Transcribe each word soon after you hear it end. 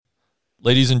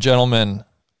Ladies and gentlemen,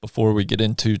 before we get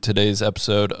into today's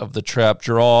episode of The Trap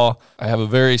Draw, I have a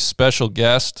very special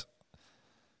guest,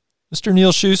 Mr.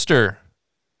 Neil Schuster,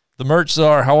 the merch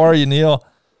czar. How are you, Neil?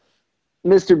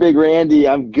 Mr. Big Randy,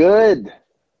 I'm good.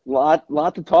 Lot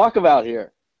to talk about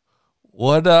here.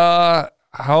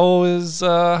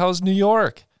 How's New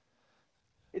York?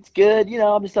 It's good.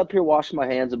 I'm just up here washing my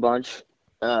hands a bunch.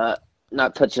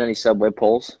 Not touching any subway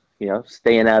poles.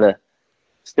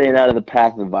 Staying out of the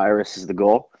path of the virus is the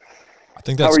goal. I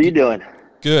think that's How are you doing?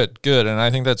 Good. And I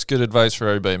think that's good advice for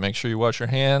everybody. Make sure you wash your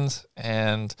hands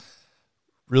and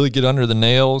really get under the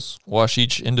nails, wash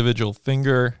each individual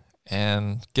finger,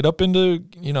 and get up into,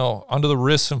 under the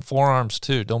wrists and forearms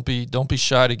too. Don't be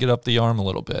shy to get up the arm a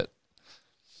little bit.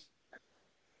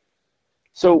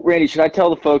 So, Randy, should I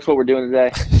tell the folks what we're doing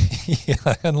today?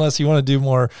 Yeah, unless you want to do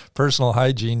more personal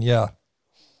hygiene, yeah.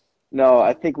 No,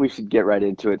 I think we should get right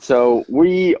into it. So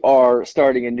we are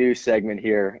starting a new segment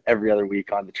here every other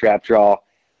week on the Trap Draw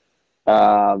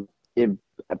in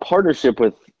a partnership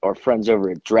with our friends over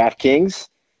at DraftKings.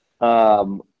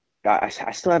 I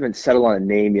still haven't settled on a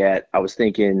name yet. I was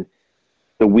thinking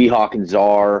the Weehawk and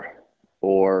Czar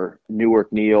or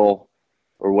Newark Neil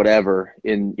or whatever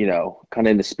in, kind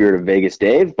of in the spirit of Vegas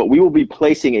Dave. But we will be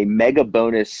placing a mega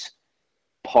bonus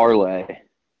parlay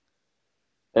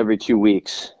every 2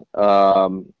 weeks,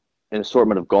 an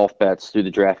assortment of golf bets through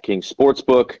the DraftKings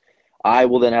Sportsbook. I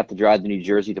will then have to drive to New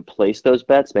Jersey to place those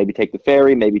bets, maybe take the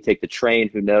ferry, maybe take the train,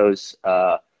 who knows.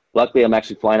 Luckily, I'm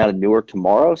actually flying out of Newark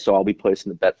tomorrow, so I'll be placing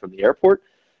the bet from the airport.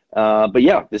 But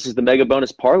yeah, this is the mega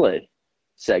bonus parlay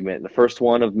segment, the first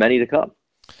one of many to come.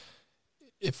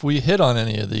 If we hit on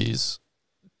any of these,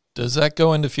 does that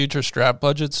go into future strap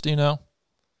budgets, do you know?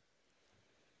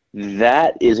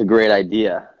 That is a great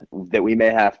idea that we may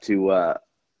have to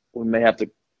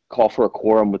call for a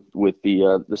quorum with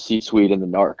the C-suite and the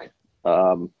NARC.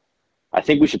 I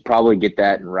think we should probably get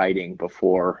that in writing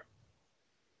before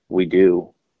we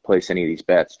do place any of these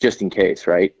bets, just in case,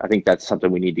 right? I think that's something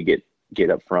we need to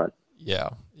get up front. Yeah.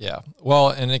 Well,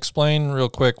 and explain real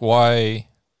quick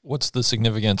what's the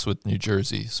significance with New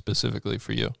Jersey specifically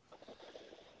for you?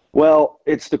 Well,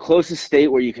 it's the closest state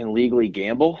where you can legally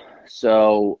gamble.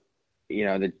 So,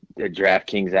 the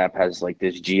DraftKings app has like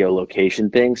this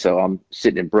geolocation thing. So I'm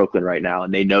sitting in Brooklyn right now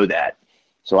and they know that.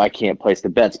 So I can't place the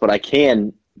bets, but I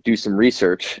can do some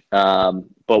research. But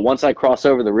once I cross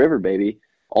over the river, baby,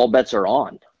 all bets are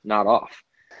on, not off.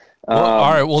 Well,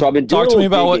 all right. Well, so talk to me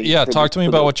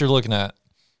about what you're looking at.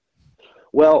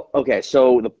 Well, okay.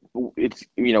 So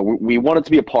we want it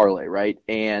to be a parlay, right?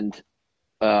 And,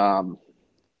 or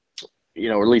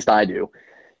at least I do.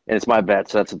 And it's my bet,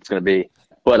 so that's what it's going to be.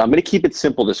 But I'm going to keep it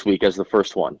simple this week as the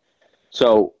first one.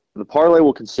 So the parlay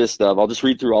will consist of, I'll just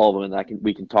read through all of them and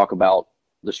we can talk about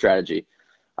the strategy.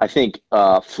 I think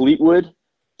Fleetwood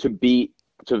to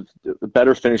a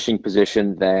better finishing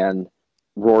position than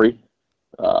Rory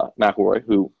McIlroy,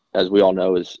 who, as we all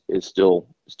know, is still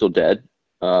dead,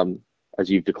 as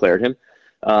you've declared him.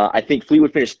 I think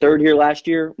Fleetwood finished third here last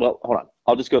year. Well, hold on.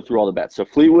 I'll just go through all the bets. So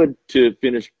Fleetwood to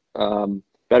finish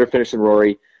better finish than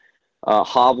Rory.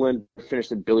 Hovland finished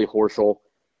than Billy Horschel.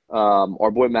 Our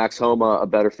boy Max Homa, a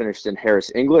better finish than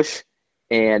Harris English.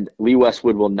 And Lee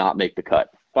Westwood will not make the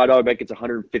cut. $5 bet gets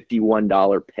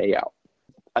 $151 payout.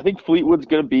 I think Fleetwood's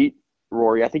going to beat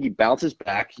Rory. I think he bounces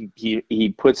back.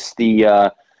 He puts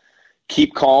the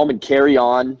keep calm and carry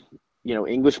on,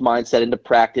 English mindset into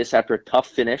practice after a tough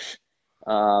finish.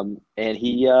 And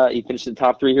he finished in the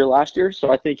top three here last year.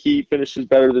 So I think he finishes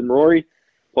better than Rory.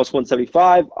 Plus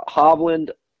 175. Hovland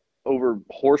over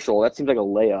Horschel, that seems like a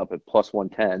layup at plus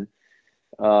 110.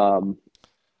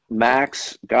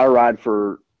 Max got a ride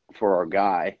for our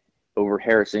guy over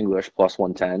Harris English, plus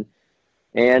 110.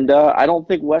 And I don't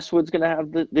think Westwood's going to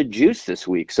have the juice this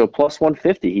week. So plus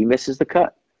 150, he misses the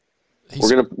cut.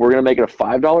 We're gonna make it a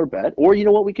 $5 bet. Or you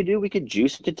know what we could do? We could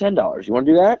juice it to $10. You want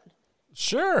to do that?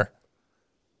 Sure.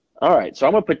 All right. So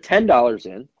I'm going to put $10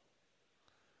 in.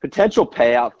 Potential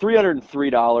payout,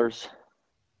 $303.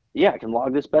 Yeah, I can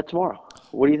log this bet tomorrow.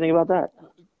 What do you think about that?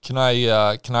 Can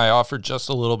I offer just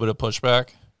a little bit of pushback?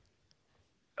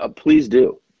 Please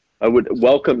do. I would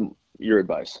welcome your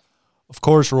advice. Of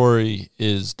course, Rory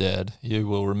is dead. He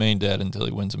will remain dead until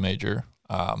he wins a major.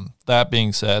 That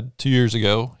being said, 2 years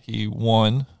ago, he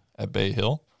won at Bay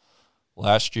Hill.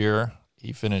 Last year,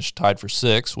 he finished tied for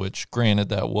sixth, which granted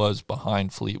that was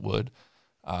behind Fleetwood.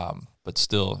 But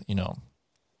still,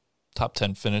 top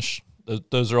 10 finish.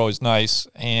 Those are always nice.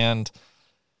 And,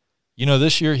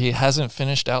 this year he hasn't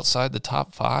finished outside the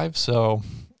top five. So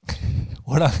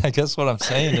I guess what I'm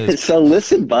saying is so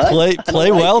listen, bud.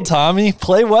 Play well, Tommy.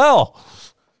 Play well.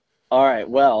 All right.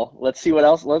 Well, let's see what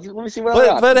else. Let me see what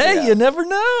But else. hey, you never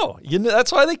know.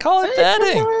 That's why they call it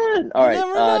betting. All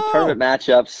right. Tournament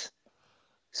matchups.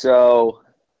 So,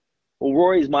 well,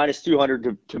 Rory's minus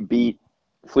 200 to beat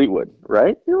Fleetwood,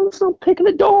 right? So I'm picking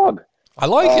a dog. I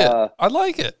like it. I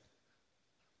like it.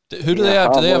 Who do they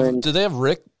have? Do they have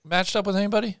Rick matched up with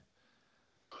anybody?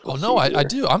 Oh no, I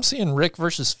do. I'm seeing Rick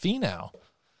versus Finau.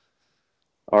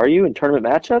 Are you in tournament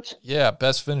matchups? Yeah,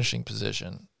 best finishing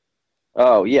position.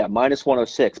 Oh yeah, minus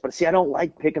 106. But see, I don't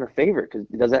like picking a favorite because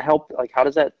does it help? Like, how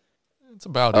does that? It's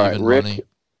about even money.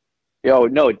 Oh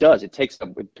no, it does. It takes up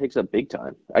big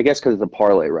time. I guess because it's a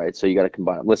parlay, right? So you got to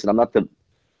combine them. Listen, I'm not the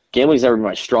gambling's never been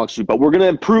my strong suit, but we're gonna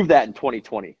improve that in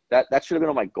 2020. That should have been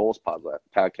on my goals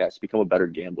podcast to become a better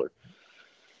gambler.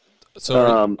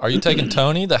 So are you taking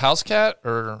Tony, the house cat,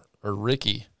 or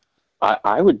Ricky?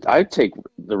 I'd take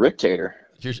the Rictator.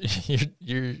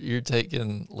 You're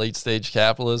taking late stage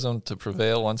capitalism to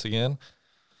prevail once again.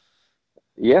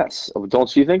 Yes,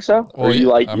 don't you think so? Well, or you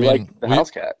like the house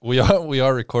cat? We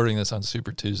are recording this on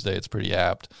Super Tuesday. It's pretty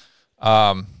apt.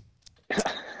 I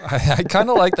kind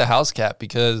of like the house cat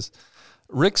because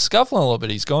Rick's scuffling a little bit.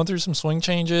 He's going through some swing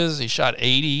changes. He shot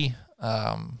 80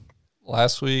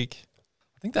 last week.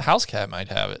 I think the house cat might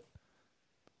have it.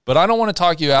 But I don't want to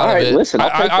talk you out of it. Listen,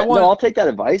 I'll take that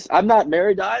advice. I'm not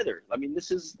married to either. I mean,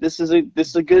 this is a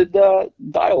good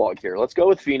dialogue here. Let's go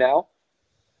with Finau.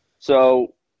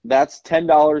 So that's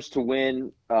 $10 to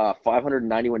win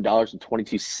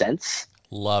 $591.22.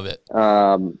 Love it.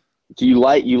 Do you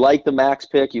like the Max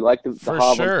pick? You like the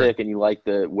Hovland pick, and you like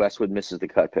the Westwood misses the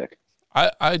cut pick? I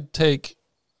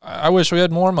wish we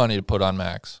had more money to put on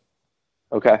Max.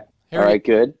 Okay. All right.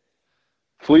 Good.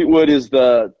 Fleetwood is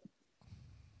the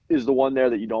one there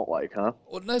that you don't like, huh?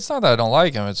 Well, it's not that I don't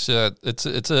like him. It's a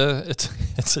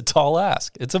tall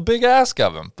ask. It's a big ask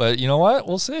of him. But you know what?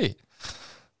 We'll see.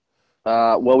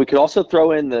 Well, we could also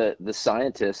throw in the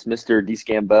scientist, Mr.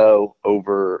 DeScambeau,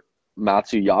 over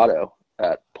Matsuyato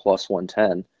at plus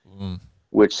 110,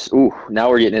 which now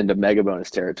we're getting into mega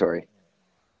bonus territory.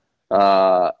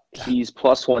 He's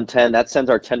plus 110. That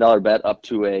sends our $10 bet up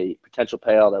to a potential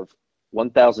payout of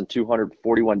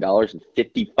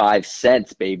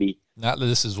 $1,241.55, baby. Now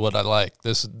this is what I like.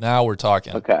 Now we're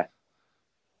talking. Okay.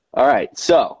 All right.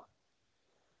 So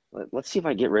let's see if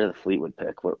I get rid of the Fleetwood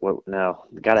pick. What now?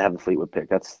 Got to have the Fleetwood pick.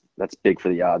 That's big for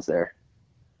the odds there.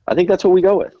 I think that's what we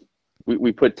go with.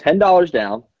 We put $10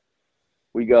 down.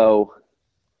 We go.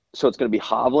 So it's going to be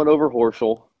Hovland over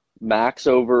Horschel, Max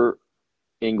over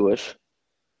English,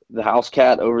 the house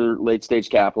cat over late stage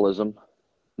capitalism,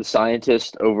 the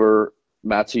scientist over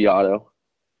Matsuyato,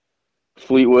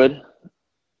 Fleetwood,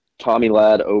 Tommy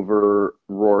Ladd over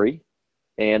Rory,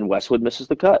 and Westwood misses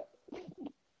the cut.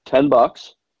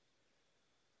 $10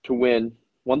 to win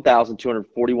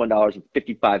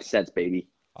 $1,241.55, baby.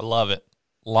 I love it.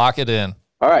 Lock it in.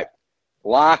 All right.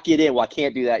 Lock it in. Well, I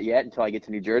can't do that yet until I get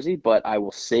to New Jersey, but I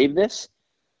will save this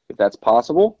if that's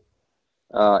possible.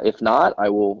 If not, I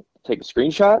will take a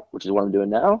screenshot, which is what I'm doing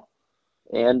now,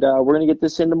 and we're going to get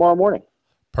this in tomorrow morning.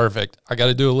 Perfect. I got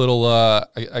to do a little I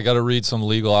got to read some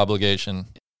legal obligation.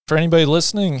 For anybody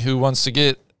listening who wants to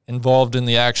get involved in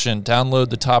the action, download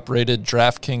the top-rated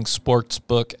DraftKings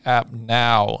Sportsbook app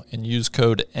now and use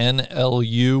code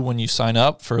NLU when you sign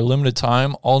up. For a limited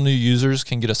time, all new users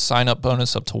can get a sign-up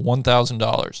bonus up to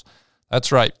 $1,000.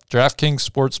 That's right. DraftKings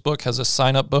Sportsbook has a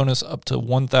sign-up bonus up to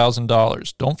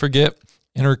 $1,000. Don't forget,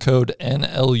 enter code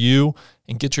NLU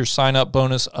and get your sign-up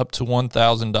bonus up to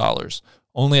 $1,000.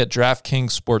 Only at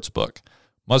DraftKings Sportsbook.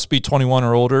 Must be 21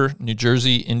 or older, New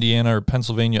Jersey, Indiana, or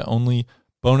Pennsylvania only.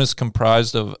 Bonus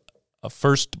comprised of a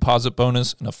first deposit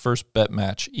bonus and a first bet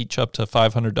match, each up to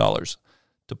 $500.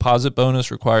 Deposit bonus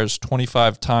requires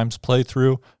 25 times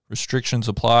playthrough. Restrictions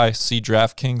apply. See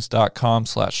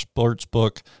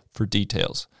DraftKings.com/sportsbook for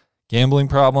details. Gambling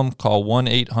problem? Call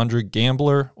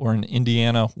 1-800-GAMBLER or in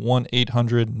Indiana,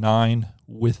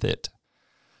 1-800-9-WITH-IT.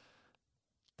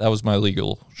 That was my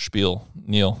legal spiel,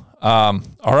 Neil. All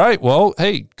right. Well,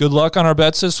 hey, good luck on our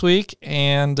bets this week,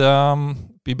 and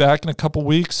be back in a couple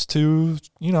weeks to,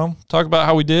 talk about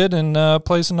how we did and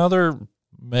place another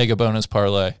mega bonus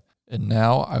parlay. And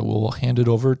now I will hand it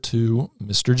over to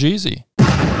Mr. Jeezy.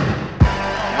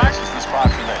 Nice is the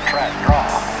spot for that track draw.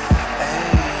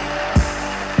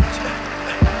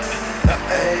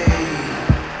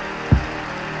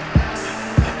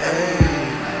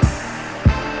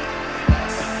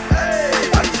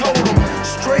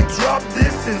 Drop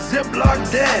this and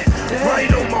ziplock that.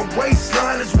 Right on my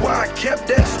waistline is why I kept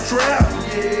that strap.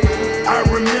 I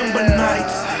remember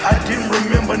nights, I didn't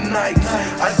remember nights.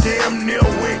 I damn near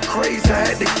went crazy, I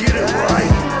had to get it right.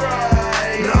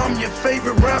 Now I'm your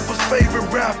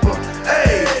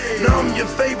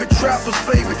trapper's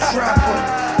favorite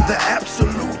trapper. The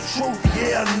absolute truth,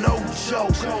 yeah, no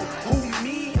joke. Who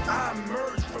me? I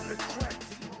emerged from the crack.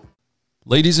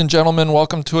 Ladies and gentlemen,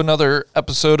 welcome to another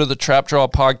episode of the Trap Draw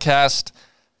Podcast.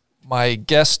 My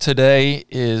guest today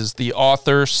is the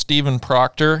author, Stephen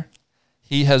Proctor.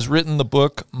 He has written the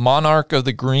book Monarch of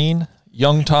the Green,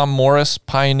 Young Tom Morris,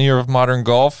 Pioneer of Modern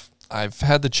Golf. I've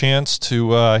had the chance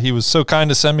to, he was so kind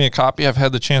to send me a copy. I've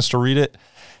had the chance to read it,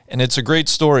 and it's a great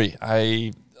story.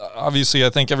 I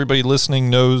think everybody listening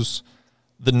knows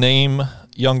the name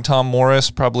Young Tom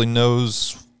Morris, probably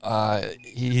knows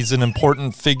he's an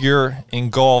important figure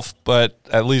in golf, but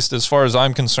at least as far as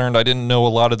I'm concerned, I didn't know a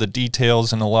lot of the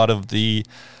details and a lot of the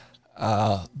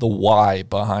why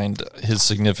behind his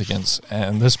significance.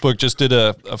 And this book just did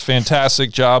a fantastic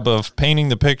job of painting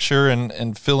the picture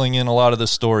and filling in a lot of the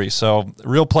story. So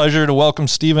real pleasure to welcome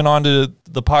Stephen onto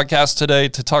the podcast today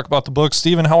to talk about the book.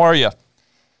 Stephen, how are you?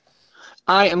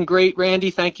 I am great,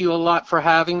 Randy. Thank you a lot for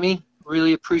having me.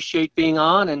 Really appreciate being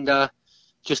on, and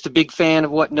just a big fan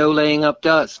of what No Laying Up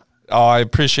does. Oh, I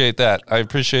appreciate that.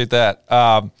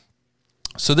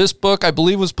 So this book, I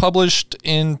believe, was published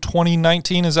in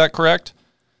 2019. Is that correct?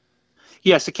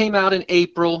 Yes, it came out in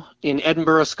April in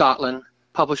Edinburgh, Scotland,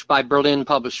 published by Berlin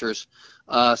Publishers,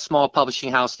 a small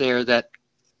publishing house there that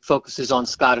focuses on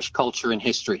Scottish culture and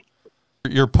history.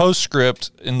 Your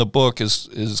postscript in the book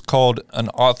is called An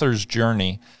Author's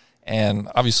Journey. And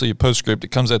obviously a postscript, it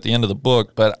comes at the end of the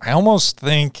book, but I almost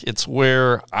think it's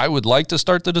where I would like to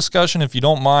start the discussion, if you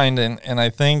don't mind. And I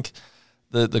think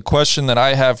the question that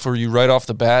I have for you right off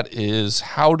the bat is,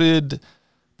 how did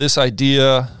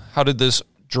this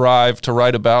drive to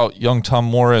write about young Tom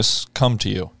Morris come to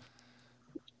you?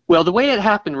 Well, the way it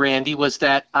happened, Randy, was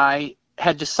that I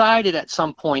had decided at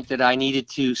some point that I needed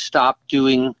to stop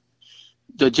doing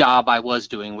the job I was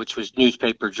doing, which was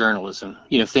newspaper journalism.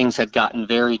 You know, things had gotten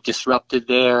very disrupted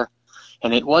there,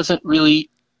 and it wasn't really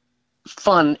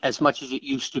fun as much as it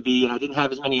used to be, and I didn't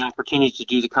have as many opportunities to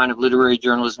do the kind of literary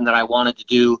journalism that I wanted to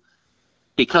do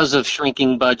because of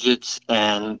shrinking budgets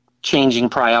and changing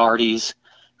priorities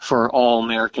for all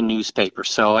American newspapers.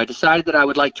 So I decided that I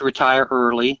would like to retire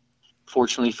early.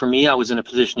 Fortunately for me, I was in a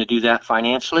position to do that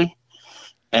financially,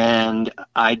 and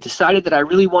I decided that I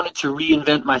really wanted to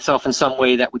reinvent myself in some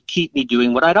way that would keep me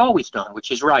doing what I'd always done, which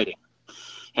is writing.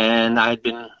 And I had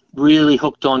been really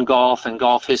hooked on golf and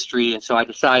golf history, and so I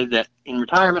decided that in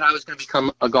retirement I was going to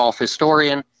become a golf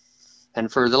historian.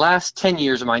 And for the last 10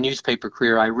 years of my newspaper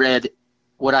career, I read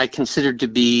what I considered to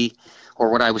be,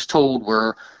 or what I was told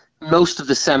were, most of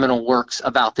the seminal works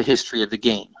about the history of the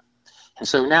game. And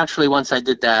so naturally, once I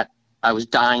did that, I was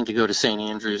dying to go to St.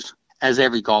 Andrews, as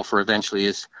every golfer eventually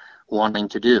is wanting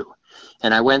to do.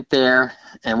 And I went there,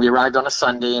 and we arrived on a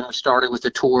Sunday, and we started with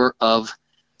a tour of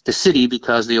the city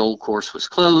because the old course was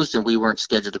closed and we weren't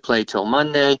scheduled to play till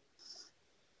Monday.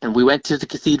 And we went to the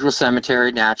Cathedral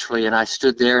Cemetery, naturally, and I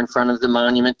stood there in front of the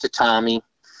monument to Tommy.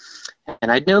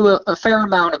 And I knew a fair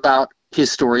amount about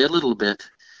his story, a little bit.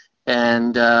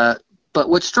 And but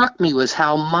what struck me was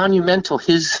how monumental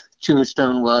his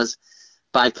tombstone was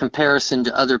by comparison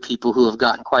to other people who have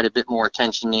gotten quite a bit more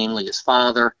attention, namely his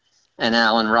father and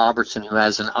Alan Robertson, who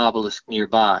has an obelisk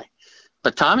nearby.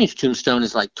 But Tommy's tombstone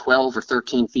is like 12 or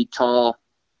 13 feet tall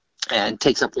and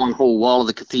takes up one whole wall of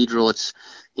the cathedral. It's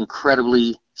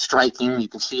incredibly striking. You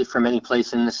can see it from any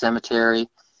place in the cemetery.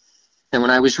 And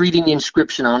when I was reading the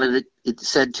inscription on it, it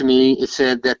said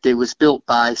that it was built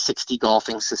by 60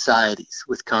 golfing societies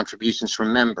with contributions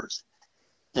from members.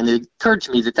 And it occurred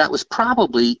to me that that was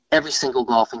probably every single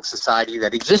golfing society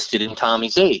that existed in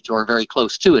Tommy's age, or very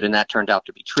close to it, and that turned out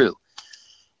to be true.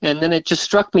 And then it just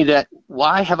struck me that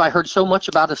why have I heard so much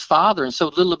about his father and so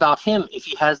little about him? If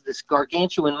he has this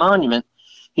gargantuan monument,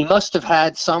 he must have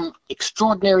had some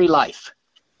extraordinary life.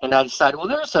 And I decided, well,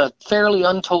 there's a fairly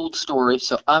untold story,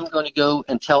 so I'm going to go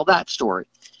and tell that story.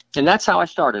 And that's how I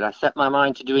started. I set my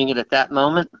mind to doing it at that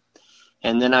moment.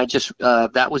 And then I just,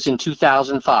 that was in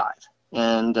 2005.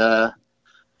 And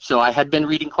so I had been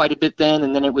reading quite a bit then,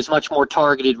 and then it was much more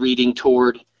targeted reading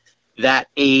toward that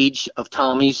age of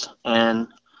Tommy's and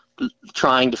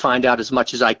trying to find out as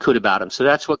much as I could about him. So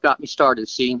that's what got me started,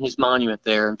 seeing his monument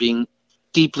there and being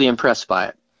deeply impressed by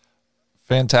it.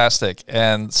 Fantastic.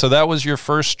 And so that was your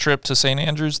first trip to St.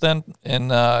 Andrews then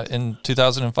in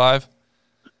 2005?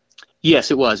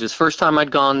 Yes, it was. It was the first time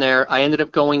I'd gone there. I ended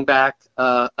up going back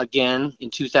again in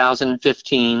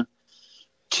 2015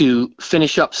 to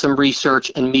finish up some research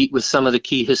and meet with some of the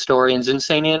key historians in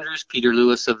St. Andrews, Peter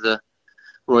Lewis of the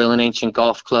Royal and Ancient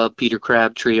Golf Club, Peter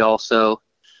Crabtree also,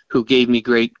 who gave me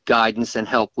great guidance and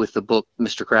help with the book,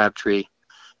 Mr. Crabtree.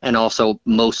 And also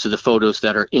most of the photos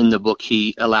that are in the book,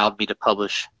 he allowed me to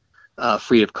publish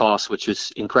free of cost, which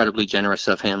was incredibly generous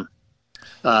of him.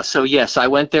 So yes, I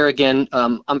went there again.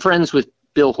 I'm friends with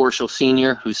Bill Horschel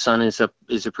Sr., whose son is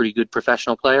a pretty good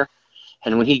professional player.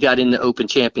 And when he got in the Open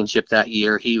Championship that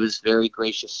year, he was very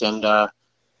gracious and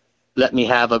let me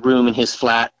have a room in his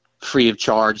flat free of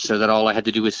charge, so that all I had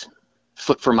to do was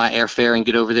foot for my airfare and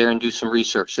get over there and do some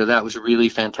research. So that was a really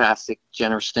fantastic,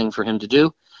 generous thing for him to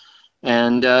do,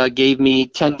 and gave me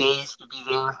 10 days to be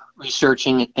there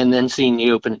researching and then seeing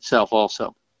the Open itself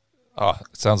also. Oh,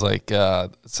 it sounds like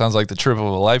the trip of a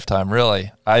lifetime,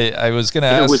 really. I was going to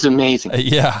ask. It was amazing.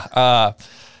 Yeah.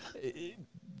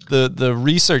 The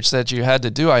research that you had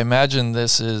to do, I imagine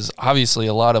this is obviously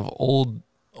a lot of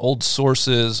old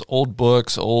sources, old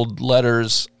books, old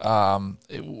letters.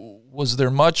 Was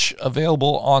there much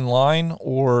available online,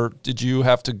 or did you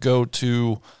have to go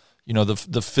to,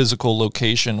 the physical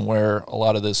location where a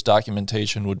lot of this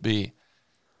documentation would be?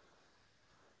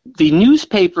 The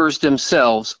newspapers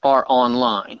themselves are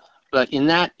online, but in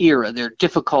that era, they're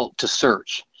difficult to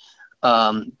search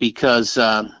because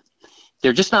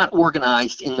they're just not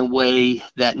organized in the way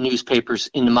that newspapers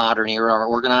in the modern era are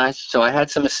organized. So I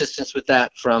had some assistance with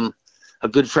that from a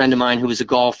good friend of mine who was a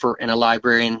golfer and a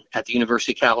librarian at the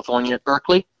University of California at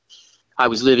Berkeley. I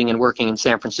was living and working in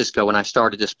San Francisco when I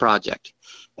started this project.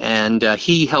 And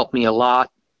he helped me a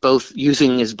lot, both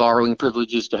using his borrowing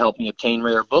privileges to help me obtain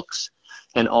rare books,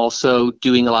 and also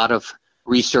doing a lot of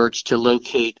research to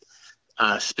locate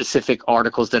specific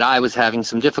articles that I was having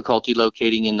some difficulty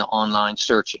locating in the online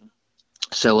searching.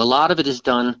 So a lot of it is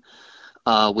done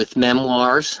with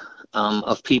memoirs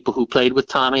of people who played with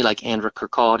Tommy, like Andrew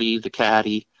Kirkcaldy, the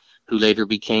caddy, who later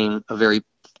became a very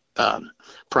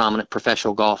prominent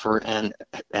professional golfer and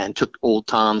took old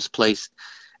Tom's place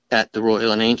at the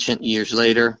Royal and Ancient years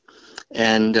later,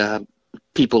 and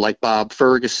people like Bob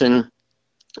Ferguson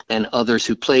and others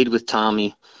who played with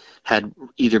Tommy had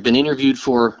either been interviewed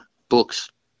for books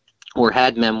or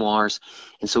had memoirs.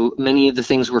 And so many of the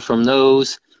things were from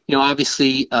those.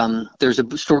 Obviously, there's a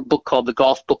book called The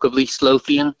Golf Book of East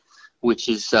Lothian, which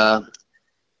is a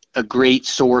great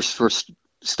source for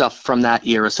stuff from that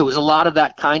era. So it was a lot of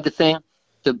that kind of thing.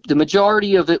 The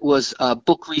majority of it was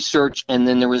book research, and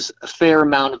then there was a fair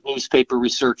amount of newspaper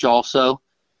research also.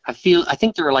 I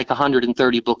think there are like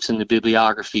 130 books in the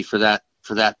bibliography for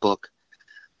that book.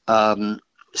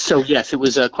 So yes, it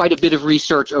was quite a bit of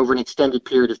research over an extended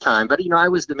period of time. But I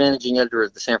was the managing editor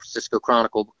of the San Francisco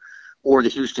Chronicle or the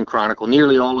Houston Chronicle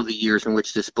nearly all of the years in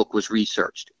which this book was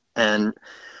researched, and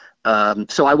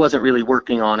so I wasn't really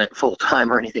working on it full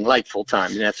time or anything like full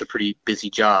time. That's a pretty busy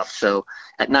job. So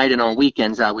at night and on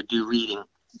weekends, I would do reading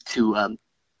to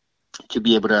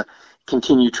be able to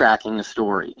continue tracking the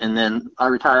story. And then I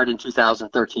retired in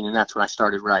 2013, and that's when I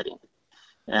started writing.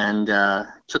 And it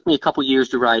took me a couple years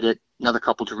to write it, another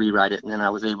couple to rewrite it, and then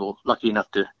I was lucky enough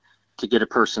to get a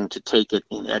person to take it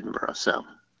in Edinburgh. So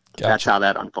that's how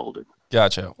that unfolded.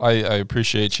 Gotcha. I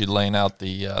appreciate you laying out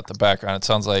the background. It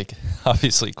sounds like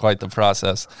obviously quite the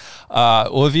process.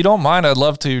 Well, if you don't mind, I'd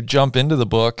love to jump into the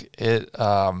book. It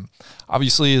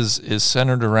obviously is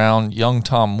centered around young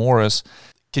Tom Morris.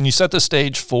 Can you set the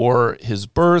stage for his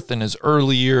birth and his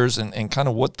early years and kind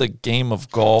of what the game of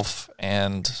golf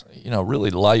and,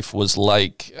 really life was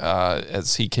like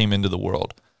as he came into the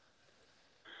world?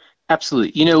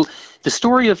 Absolutely. The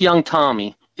story of young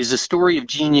Tommy is a story of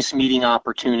genius meeting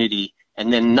opportunity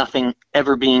and then nothing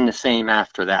ever being the same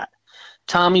after that.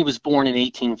 Tommy was born in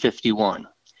 1851.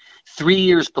 3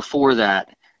 years before that,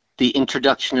 the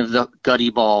introduction of the gutty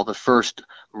ball, the first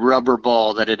rubber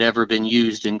ball that had ever been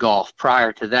used in golf.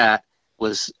 Prior to that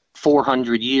was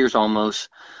 400 years almost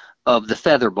of the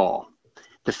feather ball.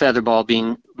 The feather ball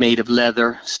being made of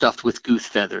leather stuffed with goose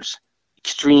feathers.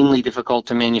 Extremely difficult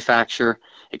to manufacture,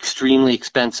 extremely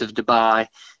expensive to buy.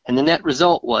 And the net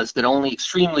result was that only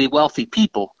extremely wealthy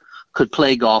people could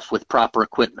play golf with proper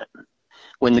equipment.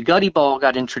 When the gutty ball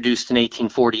got introduced in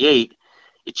 1848,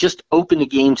 it just opened the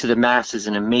game to the masses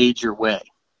in a major way.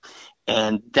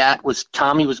 And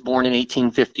Tommy was born in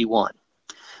 1851.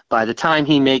 By the time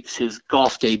he makes his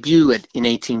golf debut in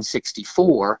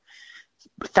 1864,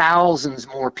 thousands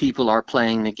more people are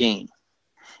playing the game.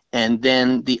 And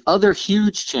then the other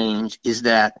huge change is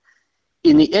that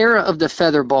in the era of the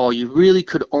feather ball, you really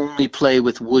could only play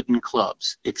with wooden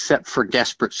clubs, except for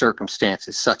desperate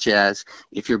circumstances, such as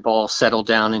if your ball settled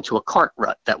down into a cart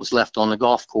rut that was left on the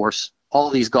golf course.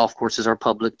 All these golf courses are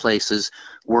public places.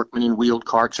 Workmen in wheeled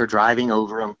carts are driving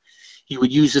over them. You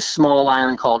would use a small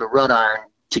iron called a rut iron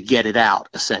to get it out,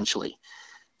 essentially.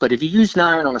 But if you used an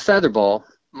iron on a feather ball,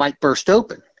 it might burst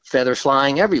open, feathers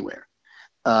flying everywhere.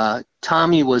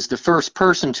 Tommy was the first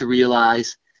person to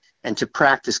realize and to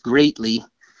practice greatly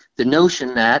the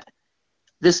notion that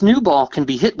this new ball can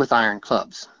be hit with iron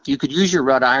clubs. You could use your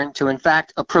rut iron to, in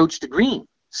fact, approach the green,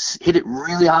 hit it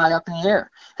really high up in the air,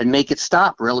 and make it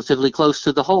stop relatively close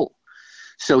to the hole.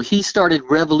 So he started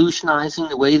revolutionizing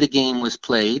the way the game was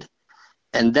played,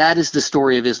 and that is the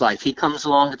story of his life. He comes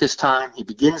along at this time. He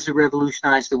begins to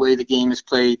revolutionize the way the game is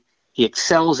played. He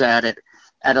excels at it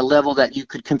at a level that you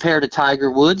could compare to Tiger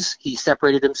Woods. He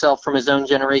separated himself from his own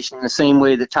generation in the same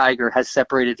way that Tiger has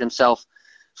separated himself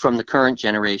from the current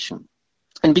generation.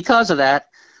 And because of that,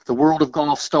 the world of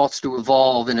golf starts to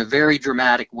evolve in a very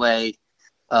dramatic way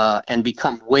and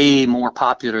become way more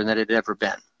popular than it had ever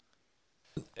been.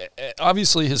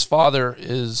 Obviously, his father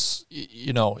is,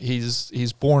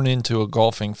 he's born into a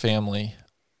golfing family.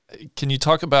 Can you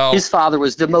talk about... His father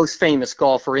was the most famous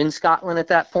golfer in Scotland at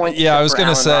that point. Yeah, I was going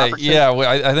to say,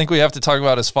 I think we have to talk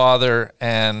about his father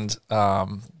and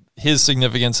his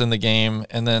significance in the game,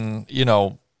 and then,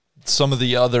 some of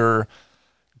the other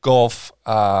golf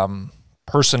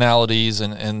personalities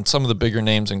and some of the bigger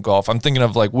names in golf. I'm thinking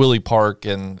of like Willie Park,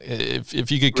 and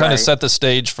if you could kind of set the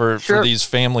stage for these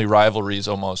family rivalries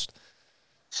almost.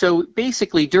 So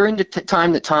basically, during the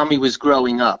time that Tommy was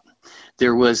growing up,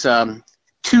 there was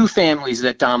two families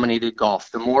that dominated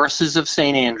golf. The Morrises of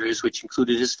St. Andrews, which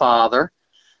included his father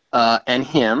and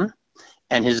him,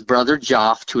 and his brother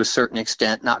Joff to a certain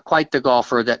extent. Not quite the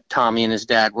golfer that Tommy and his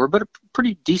dad were, but a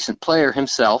pretty decent player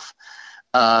himself.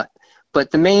 But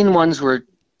the main ones were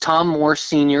Tom Morse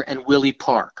Sr. and Willie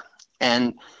Park.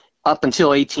 And up until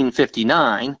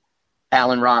 1859,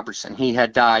 Allen Robertson. He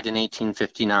had died in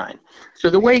 1859. So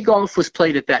the way golf was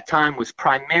played at that time was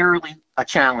primarily a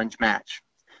challenge match.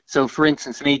 So, for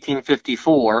instance, in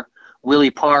 1854,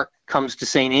 Willie Park comes to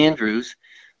St. Andrews,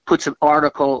 puts an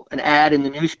ad in the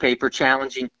newspaper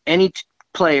challenging any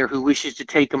player who wishes to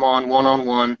take him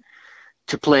on-one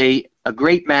to play a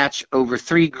great match over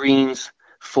 3 greens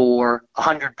for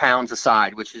 £100 a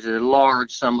side, which is a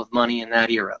large sum of money in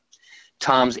that era.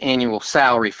 Tom's annual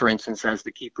salary, for instance, as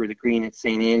the keeper of the green at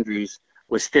St. Andrews,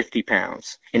 was £50.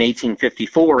 In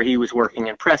 1854, he was working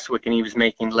in Prestwick, and he was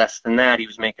making less than that. He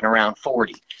was making around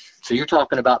 40. So you're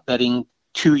talking about betting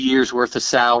 2 years' worth of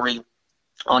salary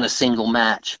on a single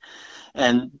match.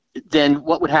 And then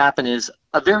what would happen is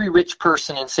a very rich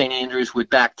person in St. Andrews would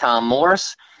back Tom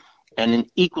Morris, and an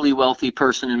equally wealthy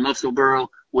person in Musselburgh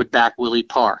would back Willie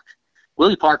Park.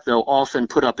 Willie Park, though, often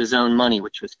put up his own money,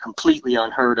 which was completely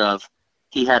unheard of.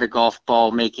 He had a golf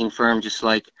ball making firm just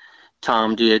like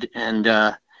Tom did, and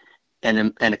a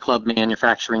club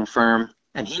manufacturing firm,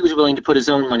 and he was willing to put his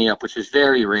own money up, which was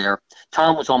very rare.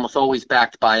 Tom was almost always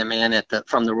backed by a man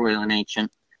from the Royal and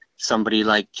Ancient, somebody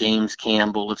like James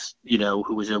Campbell,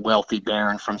 who was a wealthy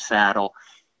baron from Saddle.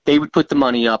 They would put the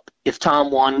money up. If Tom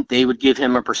won, they would give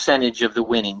him a percentage of the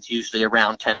winnings, usually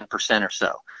around 10% or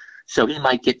so. So he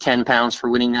might get £10 for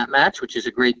winning that match, which is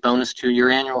a great bonus to your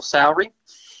annual salary.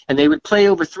 And they would play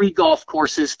over 3 golf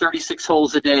courses, 36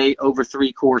 holes a day over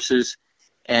 3 courses,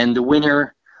 and the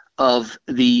winner of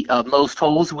the most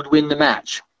holes would win the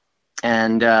match.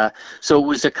 And so it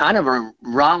was a kind of a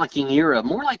rollicking era,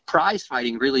 more like prize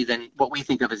fighting really than what we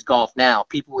think of as golf now.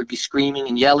 People would be screaming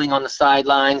and yelling on the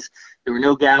sidelines. There were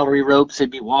no gallery ropes. They'd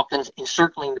be walking,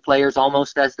 encircling the players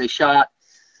almost as they shot.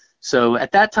 So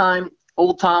at that time,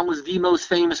 Old Tom was the most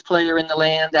famous player in the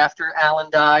land after Allen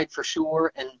died, for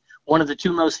sure, and one of the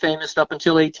 2 most famous up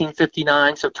until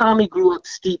 1859. So Tommy grew up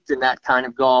steeped in that kind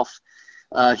of golf.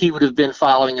 He would have been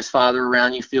following his father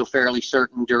around, you feel fairly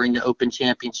certain, during the Open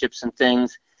Championships and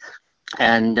things.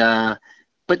 And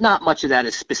but not much of that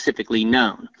is specifically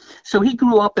known. So he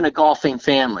grew up in a golfing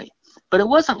family. But it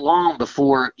wasn't long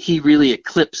before he really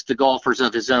eclipsed the golfers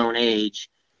of his own age.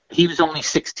 He was only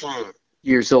 16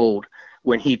 years old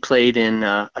when he played in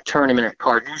a tournament at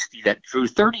Carnoustie that drew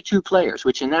 32 players,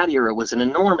 which in that era was an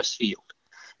enormous field.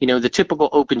 The typical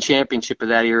Open Championship of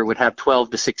that era would have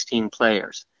 12 to 16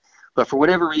 players. But for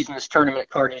whatever reason, this tournament at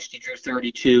Carnoustie drew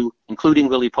 32, including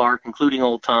Willie Park, including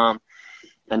Old Tom.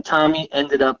 And Tommy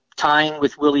ended up tying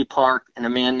with Willie Park and a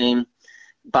man named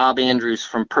Bob Andrews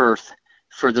from Perth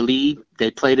for the lead.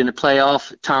 They played in a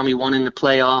playoff. Tommy won in the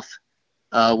playoff,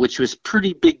 which was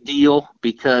pretty big deal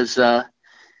because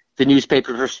the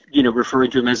newspapers,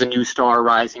 referring to him as a new star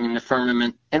rising in the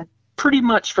firmament. And pretty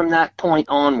much from that point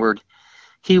onward,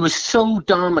 he was so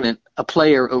dominant a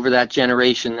player over that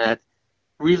generation that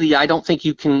really I don't think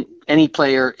any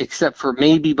player except for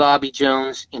maybe Bobby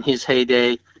Jones in his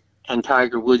heyday and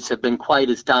Tiger Woods have been quite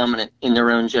as dominant in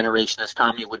their own generation as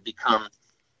Tommy would become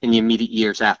in the immediate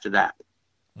years after that.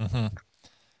 Mm-hmm.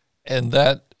 And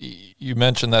that, you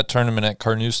mentioned that tournament at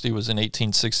Carnoustie was in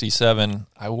 1867.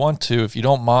 I want to, if you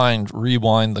don't mind,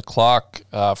 rewind the clock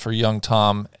for young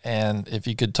Tom. And if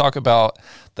you could talk about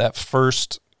that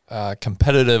first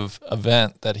competitive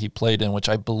event that he played in, which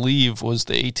I believe was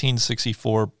the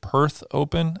 1864 Perth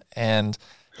Open. And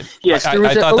yes,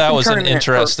 I thought that was an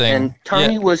interesting. And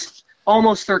Tommy was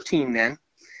almost 13 then,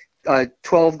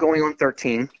 12 going on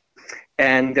 13.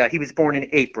 And he was born in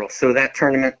April. So that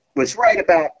tournament was right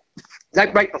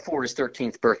before his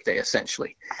 13th birthday,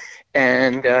 essentially.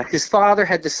 And his father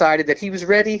had decided that he was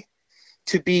ready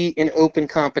to be in open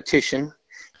competition,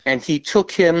 and he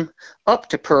took him up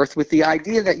to Perth with the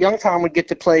idea that young Tom would get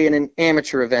to play in an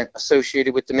amateur event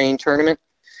associated with the main tournament.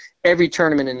 Every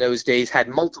tournament in those days had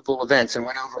multiple events and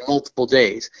went over multiple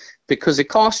days because it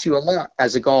cost you a lot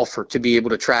as a golfer to be able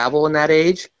to travel in that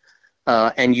age,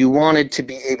 and you wanted to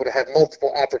be able to have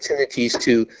multiple opportunities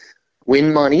to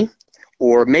win money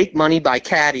or make money by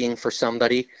caddying for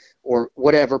somebody or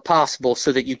whatever possible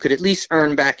so that you could at least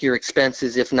earn back your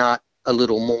expenses, if not a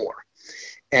little more.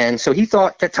 And so he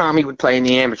thought that Tommy would play in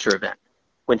the amateur event.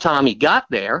 When Tommy got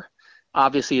there,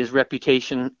 obviously his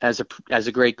reputation as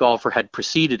a great golfer had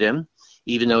preceded him,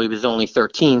 even though he was only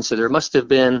 13. So there must have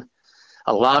been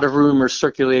a lot of rumors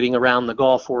circulating around the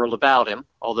golf world about him,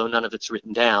 although none of it's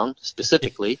written down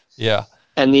specifically. Yeah.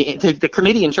 And the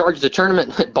committee in charge of the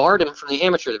tournament barred him from the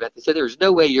amateur event. They said, there's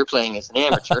no way you're playing as an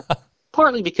amateur,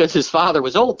 partly because his father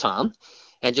was old Tom,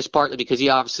 and just partly because he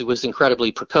obviously was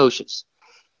incredibly precocious.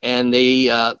 And he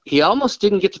almost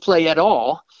didn't get to play at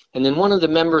all. And then one of the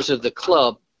members of the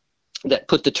club that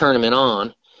put the tournament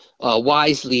on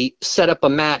wisely set up a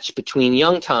match between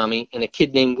young Tommy and a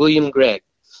kid named William Gregg,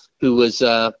 who was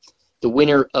the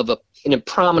winner of a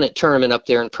prominent tournament up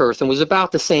there in Perth and was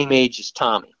about the same age as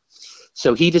Tommy.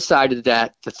 So he decided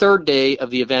that the third day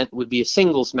of the event would be a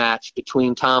singles match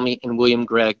between Tommy and William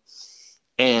Gregg.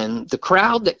 And the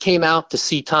crowd that came out to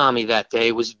see Tommy that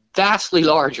day was vastly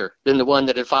larger than the one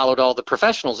that had followed all the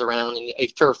professionals around in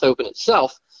the Perth Open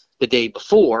itself the day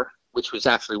before, which was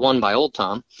actually won by Old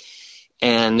Tom.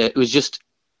 And it was just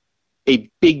a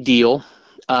big deal.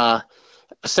 A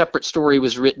separate story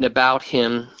was written about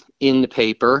him in the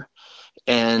paper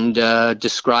and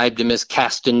described him as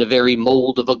cast in the very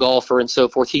mold of a golfer and so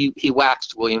forth. He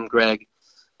waxed William Gregg.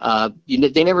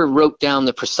 They never wrote down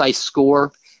the precise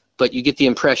score, but you get the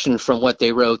impression from what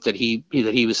they wrote that he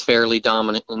was fairly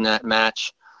dominant in that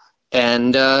match.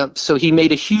 And so he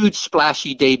made a huge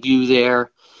splashy debut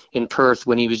there in Perth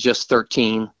when he was just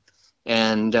 13.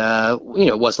 And,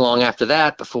 it wasn't long after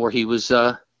that before he was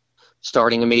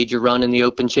starting a major run in the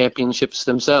Open Championships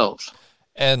themselves.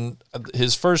 And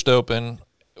his first Open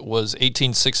was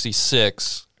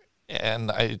 1866, and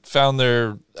I found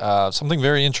there something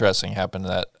very interesting happened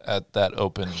at that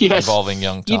Open involving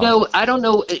young Tom. I don't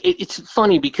know. It's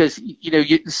funny because,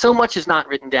 so much is not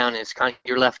written down, and it's kind of,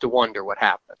 you're left to wonder what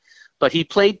happened. But he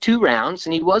played 2 rounds,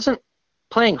 and he wasn't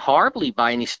playing horribly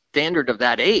by any standard of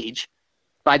that age.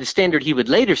 By the standard he would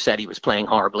later said he was playing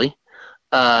horribly.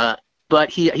 But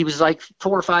he was like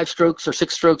 4 or 5 strokes or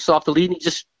 6 strokes off the lead, and he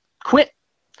just quit.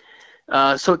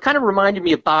 So it kind of reminded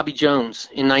me of Bobby Jones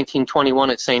in 1921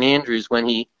 at St. Andrews when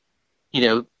he,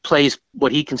 plays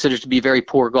what he considers to be very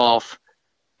poor golf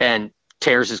and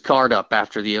tears his card up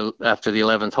after the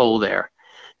 11th hole there.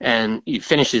 And he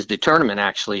finishes the tournament,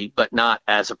 actually, but not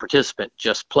as a participant,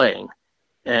 just playing.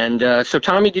 And so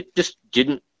Tommy just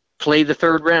didn't play the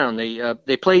third round.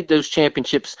 They played those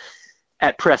championships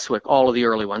at Prestwick, all of the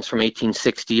early ones from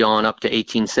 1860 on up to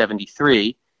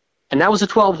 1873. And that was a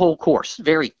 12-hole course,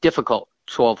 very difficult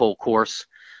 12-hole course,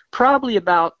 probably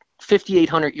about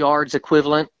 5,800 yards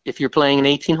equivalent if you're playing an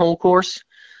 18-hole course.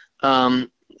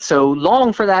 So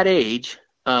long for that age,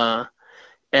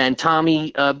 and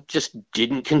Tommy just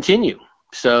didn't continue.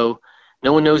 So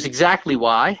no one knows exactly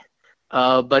why,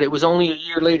 but it was only a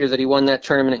year later that he won that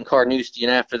tournament in Carnoustie,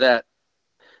 and after that,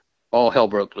 all hell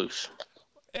broke loose.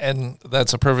 And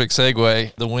that's a perfect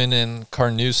segue. The win in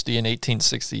Carnoustie in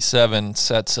 1867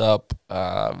 sets up,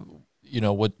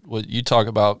 what you talk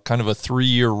about, kind of a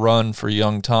 3-year run for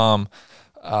young Tom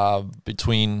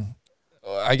between,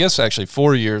 I guess actually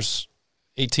 4 years,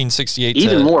 1868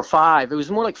 even more, 5. It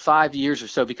was more like 5 years or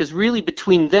so, because really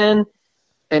between then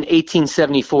and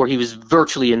 1874, he was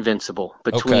virtually invincible.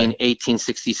 Between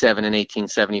 1867 and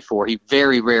 1874, he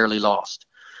very rarely lost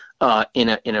in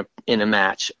a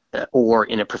match or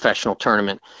in a professional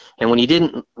tournament. And when he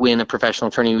didn't win a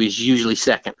professional tournament, he was usually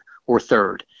second or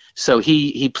third. So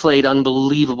he played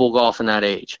unbelievable golf in that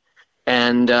age.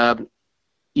 And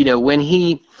when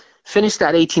he finished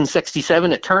that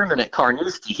 1867 at tournament at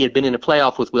Carnoustie. He had been in a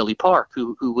playoff with Willie Park,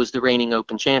 who was the reigning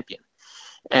Open champion.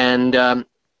 And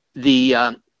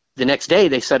the next day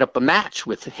they set up a match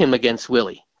with him against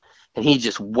Willie, and he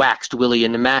just waxed Willie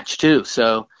in the match too.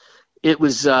 So it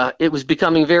was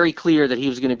becoming very clear that he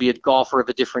was going to be a golfer of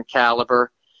a different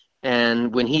caliber.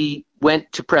 And when he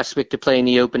went to Prestwick to play in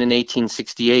the Open in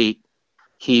 1868,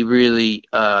 he really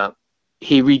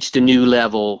he reached a new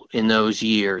level in those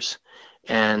years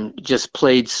and just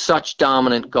played such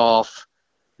dominant golf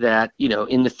that, you know,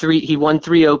 he won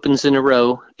 3 Opens in a row,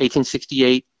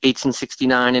 1868,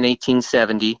 1869, and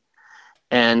 1870.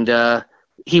 And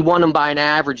he won them by an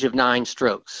average of 9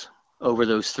 strokes over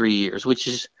those 3 years, which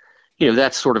is, you know,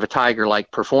 that's sort of a Tiger-like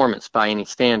performance by any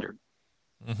standard.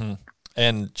 Mm-hmm.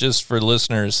 And just for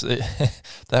listeners,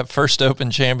 that first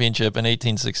Open championship in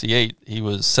 1868, he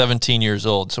was 17 years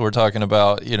old. So we're talking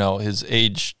about, you know, his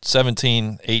age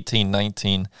 17, 18,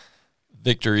 19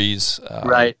 victories.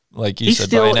 Right. Like you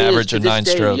said, by an average of 9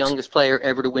 strokes. The youngest player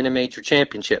ever to win a major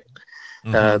championship.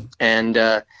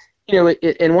 Mm-hmm. You know,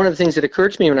 and one of the things that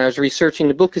occurred to me when I was researching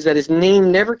the book is that his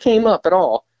name never came up at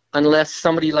all unless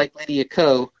somebody like Lydia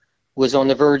Ko was on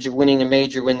the verge of winning a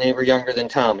major when they were younger than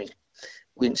Tommy.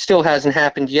 It still hasn't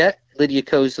happened yet. Lydia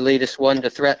Ko's the latest one to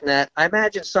threaten that. I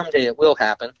imagine someday it will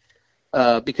happen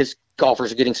because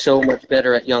golfers are getting so much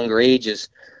better at younger ages.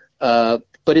 But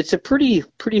it's a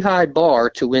pretty high bar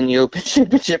to win the Open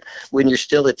Championship when you're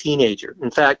still a teenager.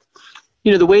 In fact,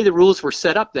 you know, the way the rules were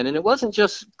set up then, and it wasn't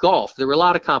just golf. There were a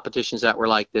lot of competitions that were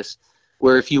like this,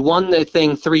 where if you won the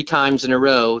thing 3 times in a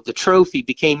row, the trophy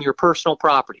became your personal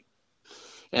property.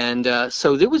 And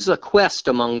so there was a quest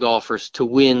among golfers to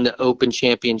win the Open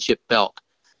Championship belt.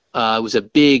 It was a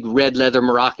big red leather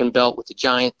Moroccan belt with a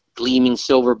giant gleaming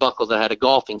silver buckle that had a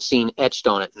golfing scene etched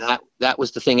on it. And that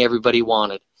was the thing everybody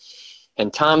wanted.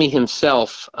 And Tommy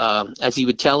himself, as he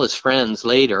would tell his friends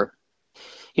later,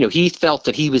 you know, he felt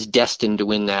that he was destined to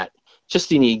win that,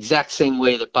 just in the exact same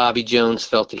way that Bobby Jones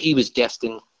felt that he was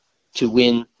destined to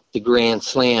win the Grand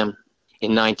Slam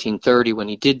in 1930 when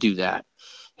he did do that.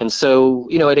 And so,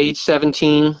 you know, at age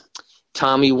 17,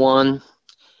 Tommy won,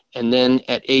 and then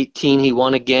at 18, he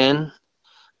won again.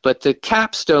 But the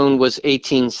capstone was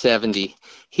 1870.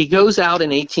 He goes out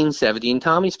in 1870, and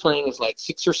Tommy's playing with like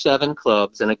 6 or 7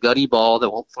 clubs and a gutty ball that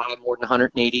won't fly more than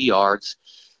 180 yards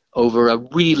over a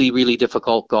really, really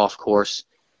difficult golf course.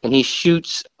 And he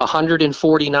shoots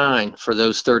 149 for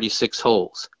those 36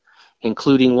 holes,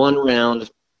 including one round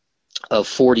of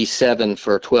 47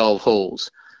 for 12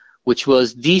 holes, which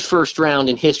was the first round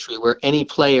in history where any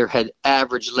player had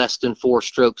averaged less than 4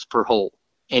 strokes per hole,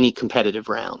 any competitive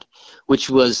round, which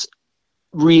was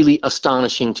really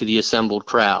astonishing to the assembled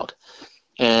crowd.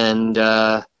 And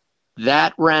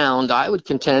that round, I would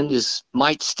contend,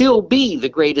 might still be the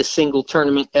greatest single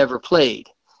tournament ever played.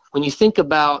 When you think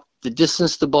about the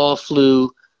distance the ball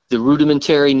flew, the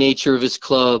rudimentary nature of his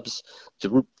clubs,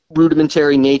 the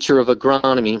rudimentary nature of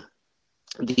agronomy,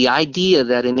 the idea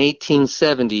that in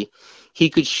 1870 he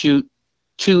could shoot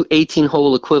 2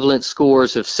 18-hole equivalent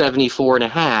scores of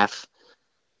 74.5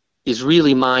 is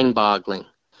really mind-boggling.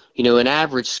 You know, an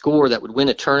average score that would win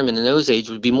a tournament in those ages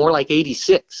would be more like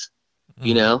 86,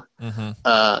 you know?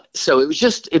 Mm-hmm. So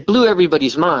it blew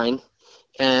everybody's mind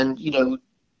and, you know,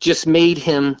 just made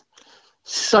him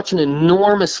such an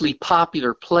enormously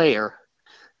popular player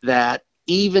that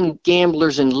even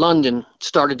gamblers in London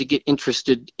started to get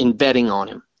interested in betting on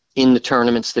him in the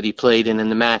tournaments that he played in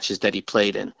and the matches that he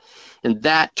played in. And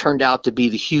that turned out to be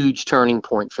the huge turning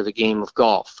point for the game of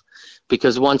golf.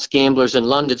 Because once gamblers in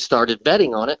London started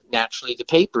betting on it, naturally the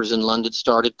papers in London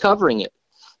started covering it.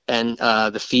 And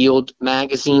the Field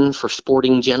magazine for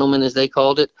sporting gentlemen, as they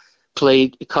called it,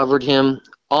 covered him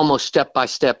almost step by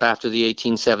step after the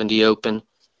 1870 Open.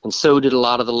 And so did a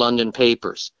lot of the London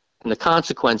papers. And the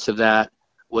consequence of that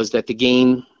was that the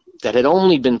game that had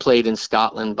only been played in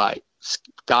Scotland by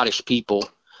Scottish people,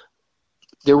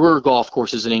 there were golf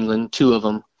courses in England, 2 of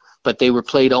them, but they were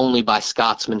played only by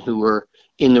Scotsmen who were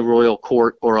in the royal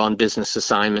court or on business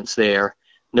assignments there.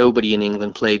 Nobody in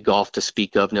England played golf to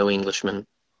speak of, no Englishmen.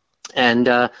 And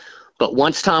but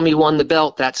once Tommy won the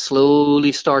belt, that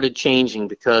slowly started changing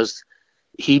because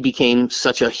he became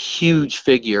such a huge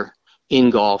figure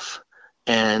in golf.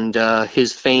 And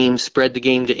his fame spread the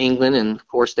game to England, and of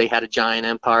course they had a giant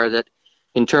empire that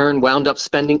in turn wound up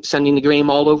sending the game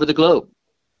all over the globe.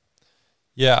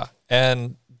 Yeah,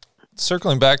 and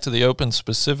circling back to the Open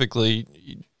specifically,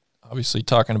 obviously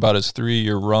talking about his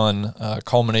 3-year run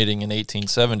culminating in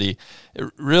 1870.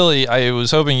 I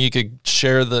was hoping you could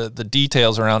share the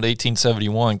details around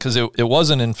 1871, because it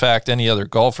wasn't, in fact, any other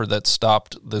golfer that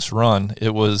stopped this run.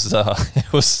 It was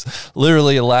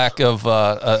literally a lack of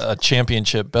a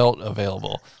championship belt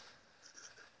available.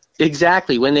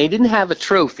 Exactly. When they didn't have a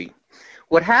trophy,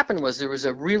 what happened was there was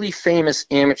a really famous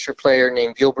amateur player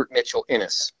named Gilbert Mitchell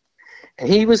Innes, and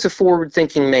he was a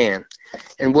forward-thinking man.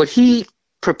 And what he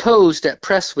proposed at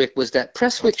Prestwick was that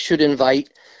Prestwick should invite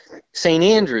St.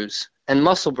 Andrews and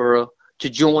Musselburgh to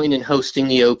join in hosting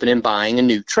the Open and buying a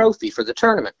new trophy for the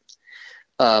tournament.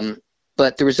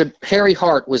 But there was Harry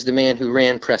Hart was the man who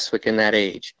ran Prestwick in that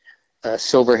age, a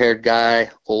silver-haired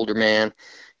guy, older man.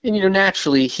 And,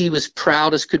 naturally, he was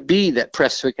proud as could be that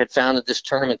Prestwick had founded this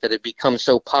tournament that had become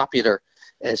so popular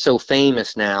and so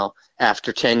famous now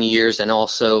after 10 years, and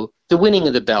also the winning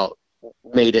of the belt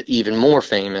made it even more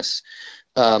famous.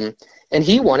 And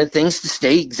he wanted things to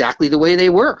stay exactly the way they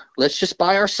were. Let's just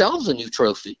buy ourselves a new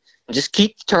trophy and just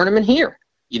keep the tournament here.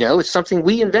 It's something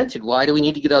we invented. Why do we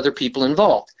need to get other people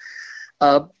involved?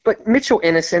 But Mitchell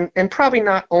Innes, and probably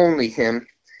not only him,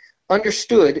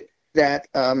 understood that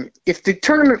if the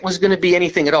tournament was going to be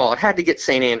anything at all, it had to get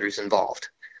St. Andrews involved.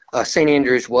 St.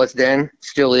 Andrews was then,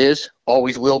 still is,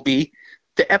 always will be,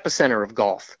 the epicenter of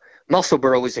golf.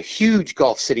 Musselburgh was a huge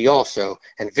golf city also,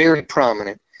 and very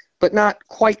prominent, but not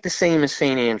quite the same as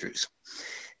St. Andrews.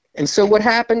 And so what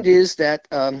happened is that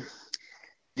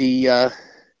the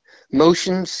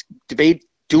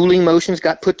dueling motions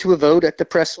got put to a vote at the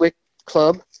Prestwick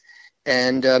Club,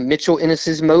 and Mitchell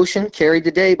Innes's motion carried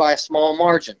the day by a small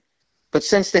margin. But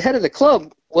since the head of the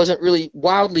club wasn't really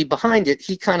wildly behind it,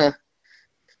 he kind of,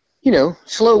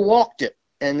 slow walked it,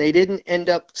 and they didn't end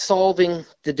up solving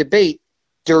the debate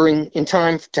in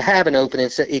time to have an Open in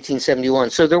 1871.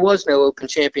 So there was no Open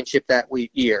Championship that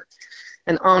year.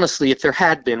 And honestly, if there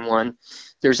had been one,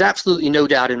 there's absolutely no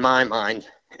doubt in my mind,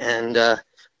 and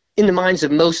in the minds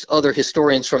of most other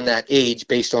historians from that age,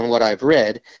 based on what I've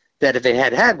read, that if they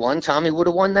had had one, Tommy would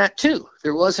have won that too.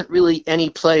 There wasn't really any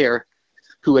player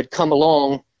who had come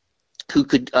along who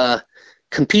could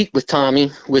compete with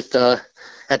Tommy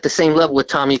at the same level with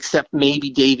Tommy, except maybe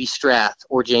Davy Strath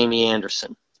or Jamie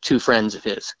Anderson, two friends of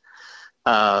his.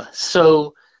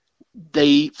 So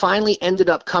they finally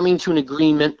ended up coming to an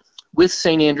agreement with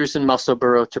St. Andrews and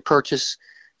Musselburgh to purchase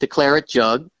the Claret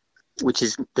Jug, which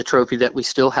is the trophy that we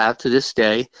still have to this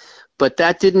day. But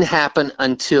that didn't happen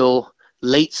until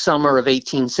late summer of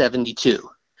 1872.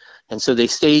 And so they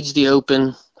staged the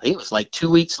Open, I think it was like 2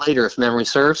 weeks later, if memory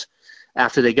serves,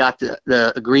 after they got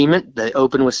the agreement. The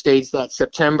Open was staged that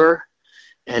September,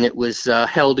 and it was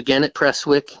held again at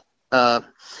Prestwick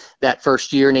that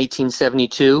first year in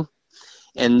 1872.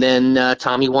 And then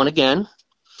Tommy won again.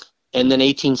 And then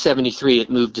 1873, it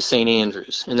moved to St.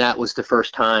 Andrews. And that was the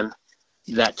first time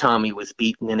that Tommy was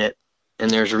beaten in it. And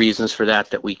there's reasons for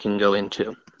that we can go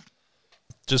into.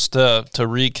 Just to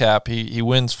recap, he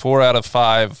wins 4 out of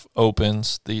 5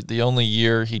 Opens. The only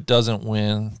year he doesn't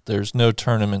win, there's no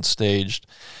tournament staged.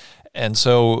 And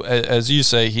so, as you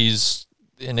say, he's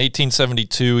in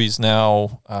 1872, he's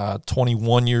now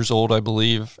 21 years old, I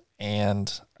believe.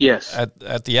 And yes,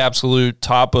 at the absolute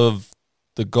top of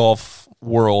the golf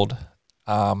world.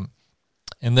 And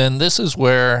then this is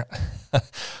where,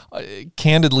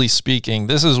 candidly speaking,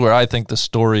 this is where I think the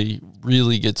story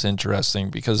really gets interesting,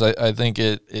 because I think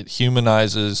it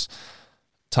humanizes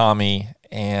Tommy,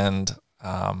 and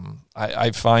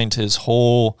I find his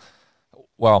whole,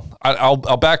 well,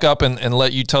 I'll back up and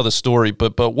let you tell the story,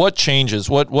 but what changes,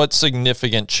 what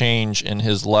significant change in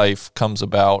his life comes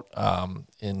about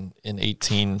in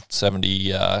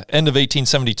 1870, end of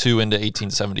 1872 into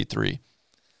 1873?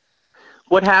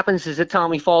 What happens is that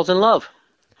Tommy falls in love.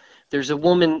 There's a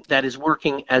woman that is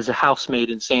working as a housemaid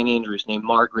in St. Andrews named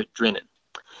Margaret Drinnen.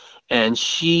 And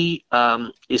she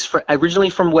is originally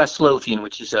from West Lothian,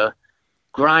 which is a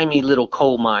grimy little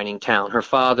coal mining town. Her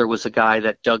father was a guy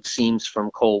that dug seams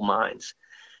from coal mines.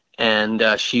 And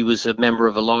she was a member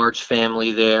of a large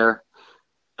family there.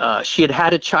 She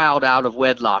had a child out of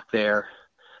wedlock there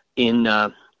in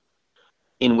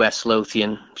West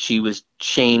Lothian. She was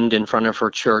shamed in front of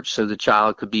her church so the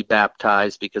child could be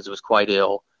baptized because it was quite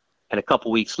ill. And a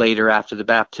couple weeks later, after the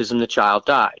baptism, the child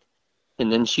died. And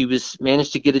then she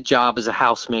managed to get a job as a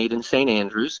housemaid in St.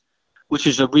 Andrews, which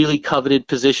is a really coveted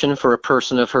position for a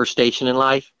person of her station in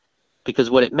life, because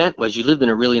what it meant was you lived in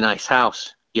a really nice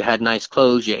house, you had nice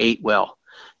clothes, you ate well,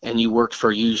 and you worked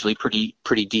for usually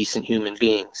pretty decent human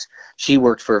beings. She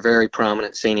worked for a very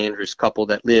prominent St. Andrews couple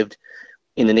that lived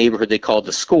in the neighborhood they called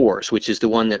the Scores, which is the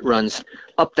one that runs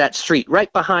up that street,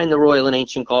 right behind the Royal and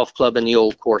Ancient Golf Club and the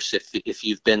old course, if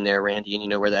you've been there, Randy, and you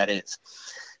know where that is.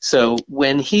 So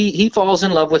when he falls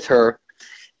in love with her,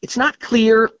 it's not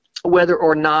clear whether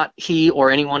or not he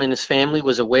or anyone in his family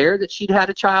was aware that she'd had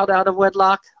a child out of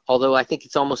wedlock, although I think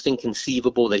it's almost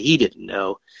inconceivable that he didn't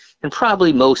know. And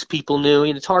probably most people knew,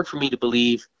 and it's hard for me to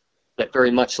believe that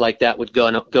very much like that would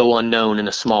go unknown in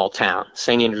a small town.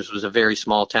 St. Andrews was a very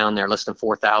small town there, less than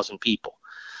 4,000 people.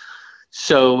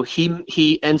 So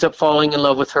he ends up falling in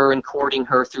love with her and courting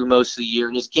her through most of the year,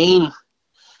 and his game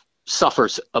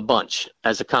suffers a bunch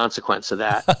as a consequence of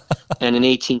that. And in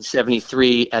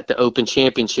 1873 at the Open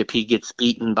Championship, he gets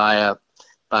beaten by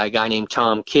a guy named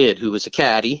Tom Kidd, who was a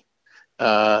caddy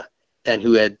and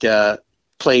who had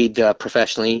played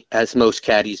professionally, as most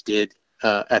caddies did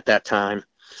at that time.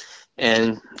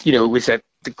 And, you know, it was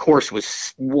the course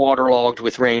was waterlogged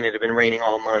with rain. It had been raining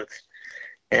all month.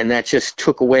 And that just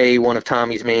took away one of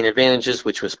Tommy's main advantages,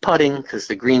 which was putting, because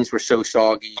the greens were so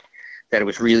soggy that it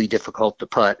was really difficult to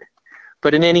putt.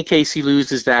 But in any case, he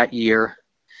loses that year.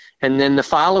 And then the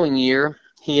following year,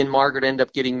 he and Margaret end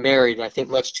up getting married, and I think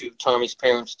much to Tommy's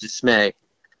parents' dismay.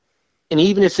 And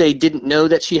even if they didn't know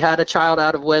that she had a child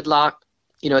out of wedlock,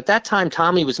 you know, at that time,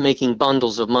 Tommy was making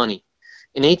bundles of money.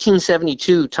 In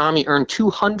 1872, Tommy earned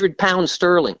 200 pounds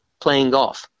sterling playing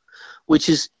golf, which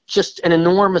is just an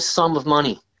enormous sum of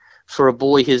money for a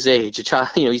boy his age. A child,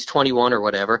 you know, he's 21 or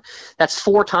whatever. That's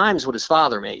 4 times what his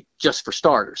father made, just for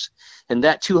starters. And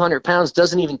that 200 pounds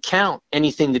doesn't even count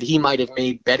anything that he might have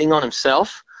made betting on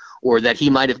himself, or that he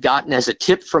might have gotten as a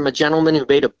tip from a gentleman who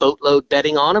made a boatload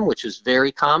betting on him, which was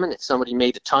very common. If somebody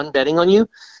made a ton betting on you,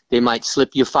 they might slip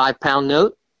you a 5-pound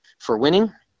note for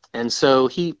winning. And so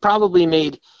he probably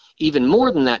made even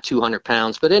more than that 200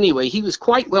 pounds. But anyway, he was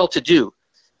quite well to do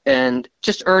and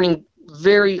just earning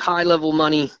very high level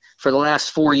money for the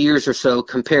last 4 years or so,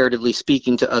 comparatively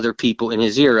speaking, to other people in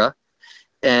his era.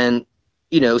 And,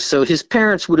 you know, so his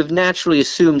parents would have naturally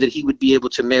assumed that he would be able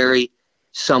to marry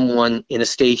someone in a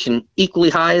station equally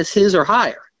high as his or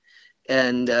higher.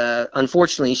 And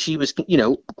unfortunately, she was, you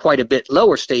know, quite a bit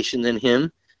lower station than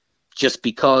him, just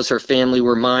because her family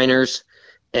were miners,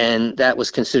 and that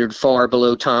was considered far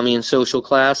below Tommy in social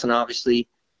class. And obviously,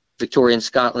 Victorian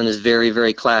Scotland is very,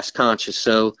 very class conscious.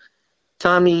 So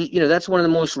Tommy, you know, that's one of the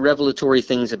most revelatory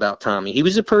things about Tommy. He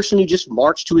was a person who just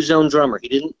marched to his own drummer. He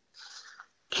didn't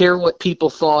care what people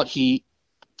thought. He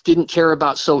didn't care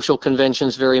about social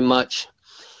conventions very much.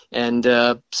 And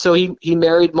so he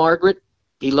married Margaret.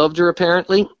 He loved her,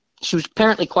 apparently. She was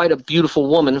apparently quite a beautiful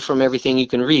woman from everything you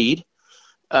can read.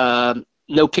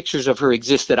 No pictures of her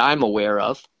exist that I'm aware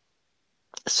of.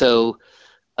 So,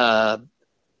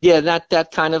 yeah,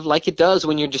 that kind of, like it does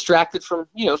when you're distracted from,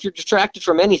 you know, if you're distracted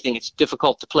from anything, it's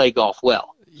difficult to play golf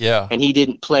well. Yeah. And he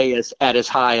didn't play at as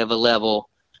high of a level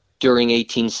during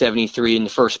 1873 and the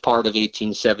first part of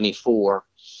 1874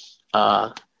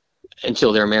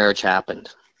 until their marriage happened.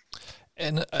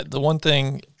 And the one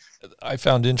thing I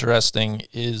found interesting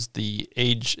is the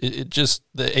age,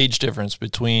 the age difference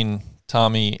between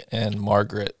Tommy and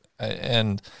Margaret,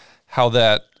 and how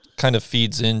that kind of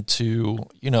feeds into,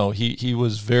 you know, he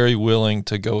was very willing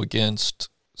to go against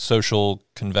social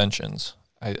conventions.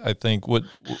 I think, were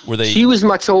they? She was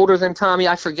much older than Tommy.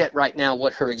 I forget right now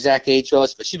what her exact age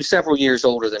was, but she was several years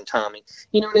older than Tommy.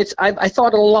 You know, I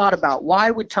thought a lot about why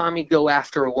would Tommy go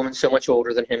after a woman so much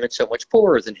older than him and so much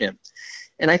poorer than him.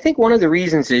 And I think one of the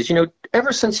reasons is, you know,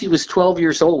 ever since he was 12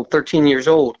 years old, 13 years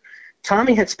old,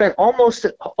 Tommy had spent almost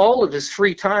all of his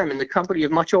free time in the company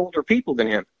of much older people than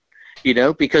him, you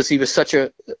know, because he was such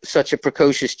a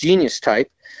precocious genius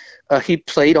type. He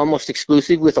played almost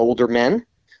exclusively with older men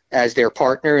as their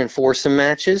partner in foursome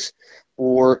matches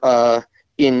or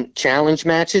in challenge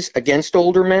matches against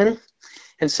older men.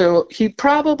 And so he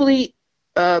probably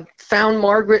found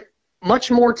Margaret much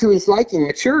more to his liking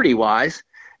maturity-wise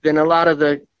than a lot of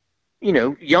the, you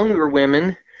know, younger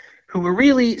women who were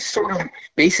really sort of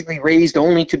basically raised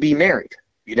only to be married.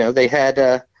 You know, they had,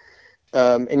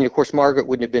 and of course Margaret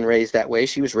wouldn't have been raised that way.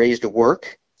 She was raised to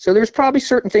work. So there's probably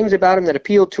certain things about him that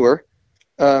appealed to her,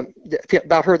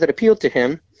 about her that appealed to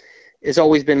him, has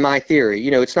always been my theory.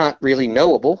 You know, it's not really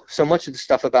knowable. So much of the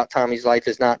stuff about Tommy's life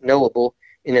is not knowable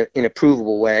in a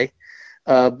provable way.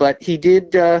 But he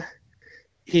did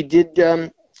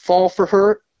fall for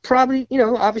her. Probably, you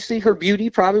know, obviously her beauty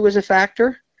probably was a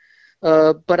factor.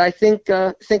 But I think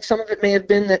some of it may have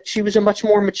been that she was a much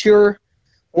more mature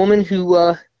woman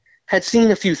who had seen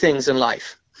a few things in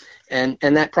life. And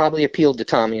that probably appealed to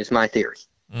Tommy, is my theory.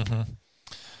 Mm-hmm.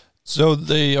 So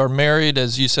they are married,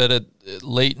 as you said,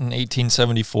 late in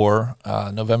 1874,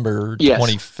 November Yes.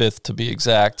 25th to be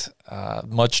exact,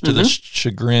 much to the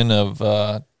chagrin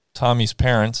of Tommy's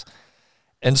parents.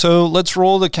 And so let's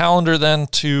roll the calendar then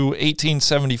to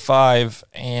 1875,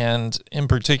 and in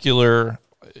particular,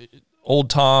 old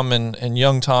Tom and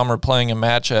young Tom are playing a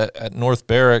match at North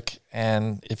Berwick,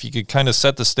 and if you could kind of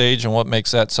set the stage and what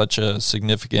makes that such a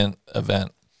significant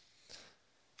event.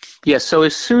 Yes, so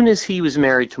as soon as he was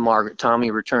married to Margaret, Tommy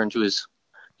returned to his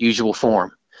usual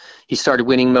form. He started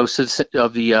winning most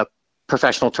of the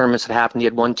professional tournaments that happened. He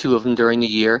had won 2 of them during the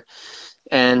year.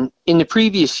 And in the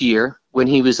previous year, when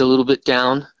he was a little bit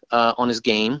down on his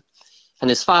game, and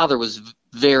his father was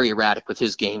very erratic with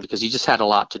his game because he just had a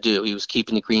lot to do. He was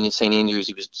keeping the green in St. Andrews.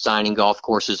 He was designing golf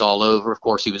courses all over. Of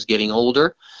course, he was getting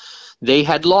older. They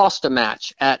had lost a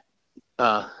match at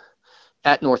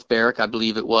North Berwick, I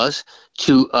believe it was,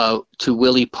 to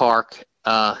Willie Park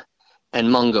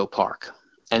and Mungo Park.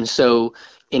 And so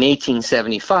in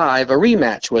 1875, a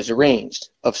rematch was arranged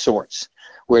of sorts,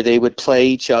 where they would play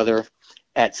each other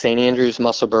at St. Andrews,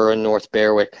 Musselburgh, and North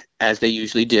Berwick, as they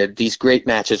usually did. These great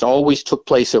matches always took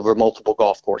place over multiple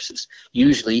golf courses,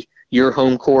 usually your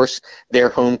home course, their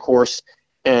home course,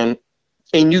 and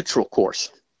a neutral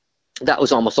course. That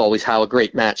was almost always how a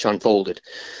great match unfolded.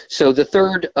 So the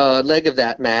third leg of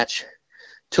that match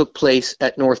took place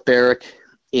at North Berwick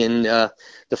in the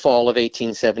fall of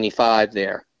 1875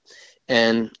 there.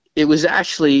 And it was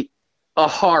actually a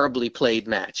horribly played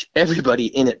match. Everybody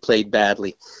in it played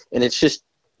badly. And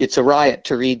it's a riot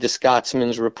to read the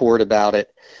Scotsman's report about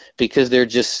it, because they're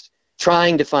just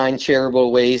trying to find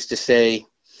charitable ways to say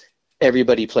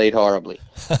everybody played horribly.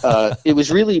 It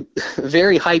was really a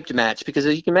very hyped match because,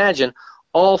 as you can imagine,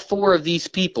 all 4 of these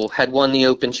people had won the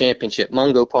Open Championship.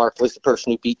 Mungo Park was the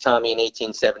person who beat Tommy in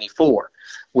 1874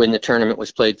 when the tournament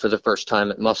was played for the first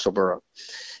time at Musselburgh.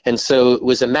 And so it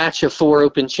was a match of 4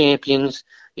 Open champions.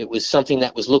 It was something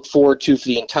that was looked forward to for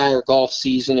the entire golf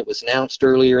season. It was announced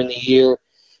earlier in the year.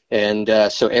 And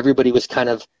so everybody was kind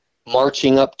of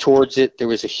marching up towards it. There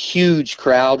was a huge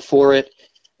crowd for it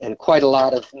and quite a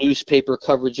lot of newspaper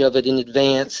coverage of it in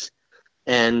advance.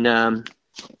 And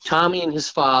Tommy and his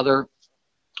father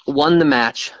won the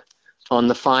match on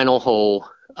the final hole.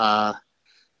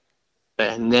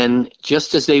 And then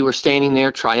just as they were standing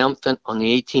there triumphant on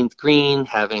the 18th green,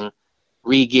 having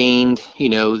regained,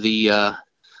 the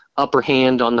upper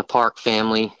hand on the Park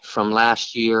family from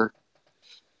last year,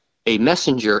 a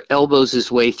messenger elbows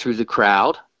his way through the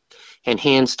crowd and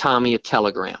hands Tommy a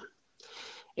telegram.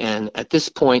 And at this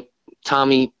point,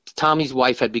 Tommy's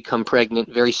wife had become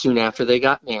pregnant very soon after they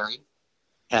got married,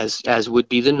 as would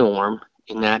be the norm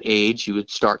in that age. You would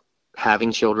start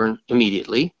having children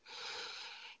immediately.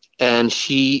 And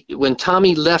when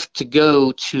Tommy left to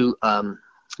go to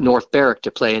North Berwick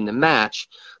to play in the match,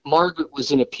 Margaret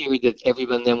was in a period that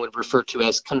everyone then would refer to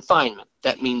as confinement.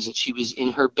 That means that she was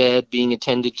in her bed being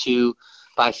attended to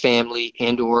by family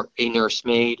and or a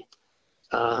nursemaid,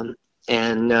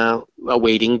 and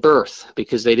awaiting birth,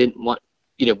 because they didn't want,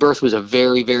 birth was a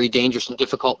very, very dangerous and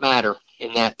difficult matter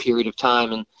in that period of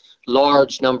time, and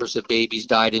large numbers of babies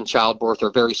died in childbirth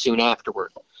or very soon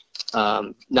afterward.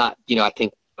 I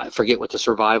forget what the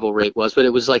survival rate was, but it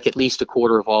was like at least a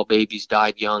quarter of all babies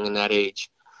died young in that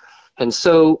age. And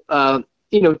so,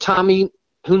 Tommy,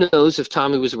 who knows if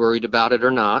Tommy was worried about it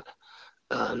or not,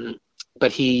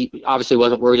 but he obviously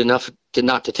wasn't worried enough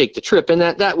not to take the trip, and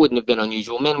that wouldn't have been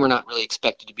unusual. Men were not really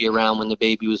expected to be around when the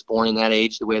baby was born in that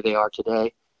age the way they are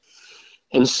today.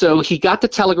 And so he got the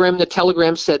telegram. The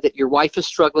telegram said that your wife is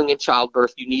struggling in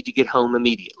childbirth. You need to get home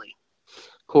immediately.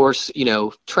 Of course,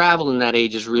 travel in that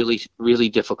age is really, really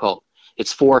difficult.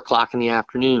 It's 4:00 in the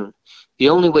afternoon. The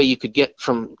only way you could get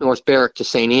from North Berwick to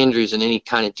St. Andrews in any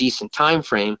kind of decent time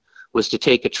frame was to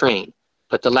take a train.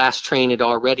 But the last train had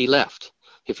already left.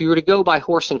 If you were to go by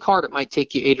horse and cart, it might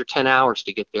take you 8 or 10 hours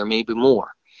to get there, maybe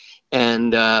more.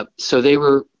 And so they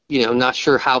were, not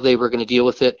sure how they were going to deal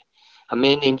with it. A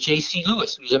man named J.C.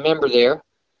 Lewis, who's a member there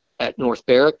at North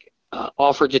Berwick,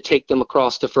 offered to take them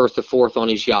across the Firth of Forth on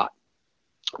his yacht,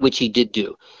 which he did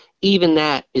do. Even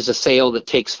that is a sail that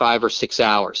takes 5 or 6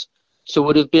 hours. So it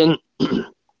would have been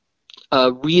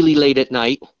really late at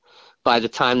night by the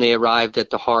time they arrived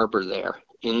at the harbor there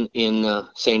in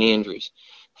St. Andrews,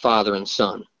 father and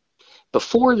son.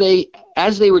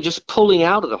 As they were just pulling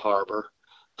out of the harbor,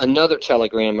 another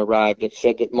telegram arrived that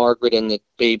said that Margaret and the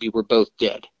baby were both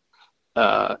dead.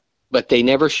 But they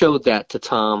never showed that to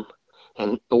Tom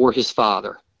or his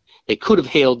father. They could have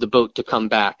hailed the boat to come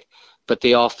back, but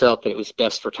they all felt that it was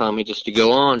best for Tommy just to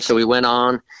go on. So he went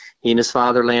on. He and his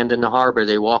father landed in the harbor.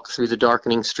 They walked through the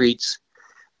darkening streets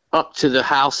up to the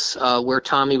house where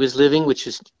Tommy was living, which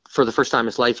is for the first time in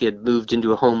his life he had moved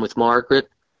into a home with Margaret,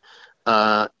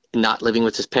 not living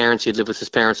with his parents. He had lived with his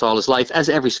parents all his life, as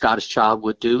every Scottish child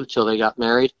would do until they got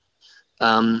married.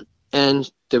 And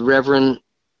the Reverend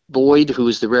Boyd, who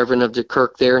was the Reverend of the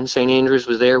kirk there in St. Andrews,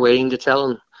 was there waiting to tell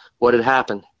him what had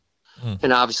happened.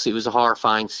 And obviously it was a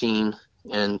horrifying scene,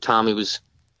 and Tommy was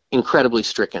incredibly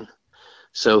stricken.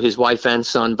 So his wife and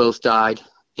son both died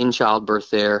in childbirth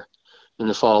there in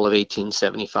the fall of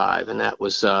 1875, and that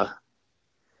was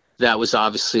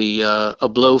obviously a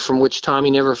blow from which Tommy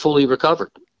never fully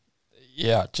recovered.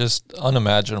 Yeah, just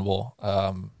unimaginable.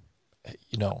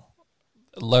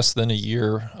 Less than a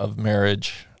year of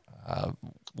marriage,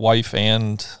 wife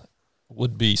and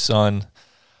would-be son.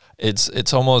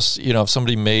 It's almost, if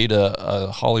somebody made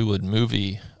a Hollywood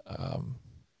movie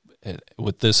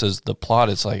with this as the plot,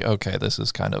 it's like, okay, this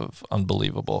is kind of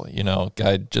unbelievable.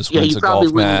 Guy just wins a golf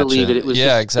match. Wouldn't believe it. It was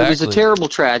exactly. It was a terrible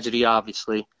tragedy,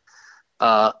 obviously.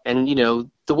 And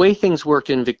the way things worked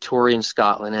in Victorian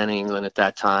Scotland and England at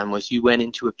that time was you went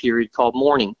into a period called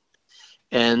mourning.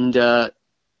 And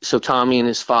so Tommy and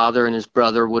his father and his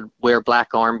brother would wear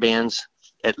black armbands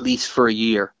at least for a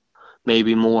year,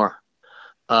 maybe more.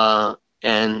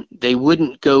 And they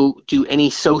wouldn't go do any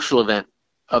social event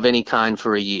of any kind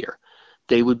for a year.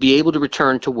 They would be able to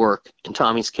return to work. In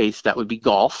Tommy's case, that would be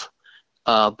golf.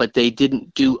 But they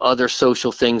didn't do other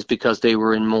social things because they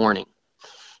were in mourning.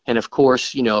 And of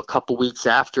course, a couple weeks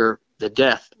after the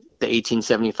death, the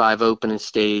 1875 Open is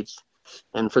staged.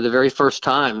 And for the very first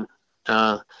time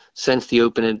since the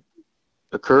Open had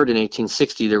occurred in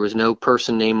 1860, there was no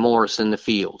person named Morris in the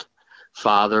field.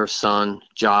 Father, son,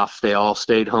 Joff, they all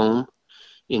stayed home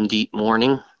in deep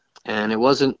mourning. And it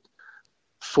wasn't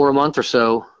for a month or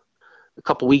so, a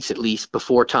couple weeks at least,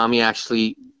 before Tommy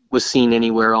actually was seen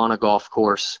anywhere on a golf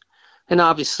course. And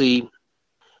obviously,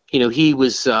 he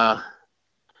was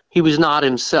not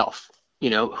himself,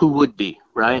 who would be,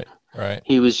 right? Right.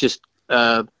 He was just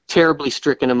terribly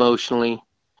stricken emotionally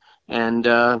and,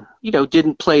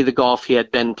 didn't play the golf he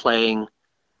had been playing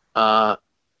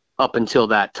up until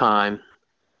that time.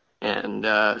 And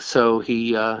so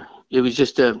it was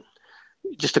just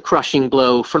a crushing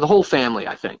blow for the whole family,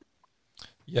 I think.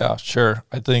 Yeah, sure.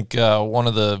 I think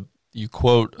you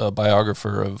quote a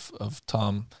biographer of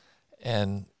Tom,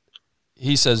 and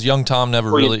he says young Tom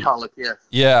never really. Pollock, yeah.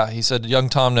 Yeah, he said young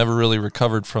Tom never really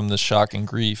recovered from the shock and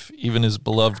grief. Even his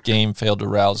beloved game failed to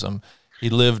rouse him. He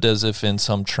lived as if in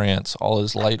some trance, all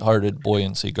his lighthearted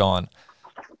buoyancy gone.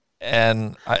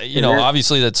 And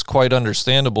obviously that's quite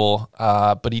understandable.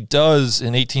 But he does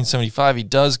in 1875. He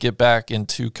does get back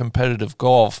into competitive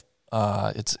golf.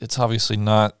 It's obviously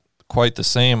not quite the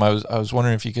same. I was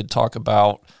wondering if you could talk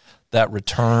about that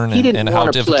return and how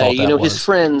difficult that was. His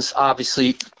friends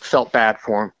obviously felt bad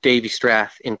for him. Davy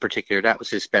Strath in particular, that was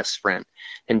his best friend.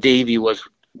 And Davy was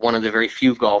one of the very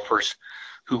few golfers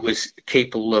who was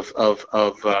capable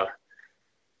of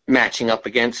matching up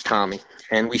against Tommy.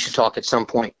 And we should talk at some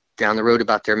point down the road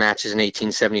about their matches in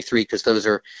 1873 because those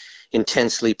are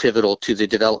intensely pivotal to the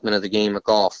development of the game of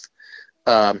golf.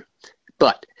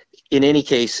 But in any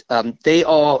case, they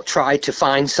all try to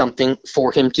find something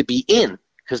for him to be in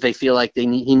because they feel like they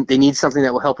need something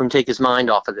that will help him take his mind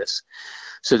off of this.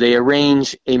 So they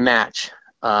arrange a match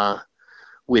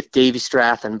with Davy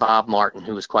Strath and Bob Martin,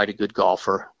 who was quite a good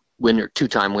golfer,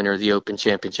 two-time winner of the Open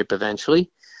Championship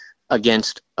eventually,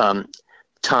 against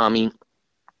Tommy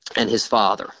and his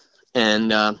father.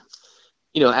 And,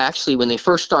 actually when they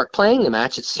first start playing the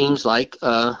match, it seems like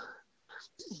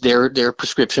their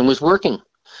prescription was working.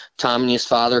 Tommy and his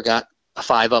father got a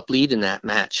 5-up lead in that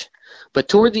match. But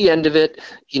toward the end of it,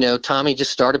 Tommy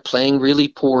just started playing really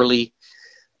poorly.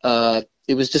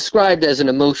 It was described as an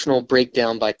emotional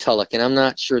breakdown by Tulloch, and I'm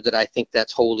not sure that I think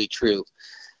that's wholly true.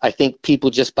 I think people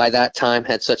just by that time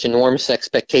had such enormous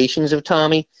expectations of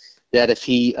Tommy that if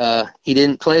he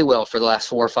didn't play well for the last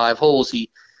 4 or 5 holes, he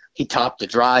topped the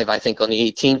drive, I think, on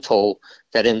the 18th hole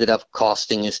that ended up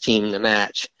costing his team the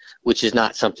match, which is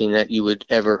not something that you would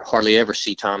hardly ever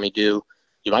see Tommy do.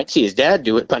 You might see his dad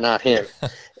do it, but not him.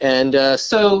 And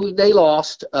so they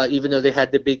lost, even though they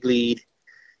had the big lead.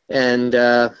 And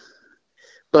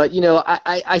but,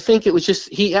 I think it was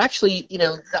just he actually,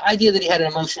 the idea that he had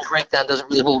an emotional breakdown doesn't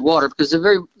really hold water because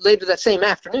very later that same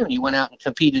afternoon he went out and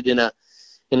competed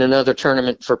in another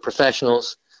tournament for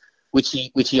professionals, which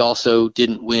he also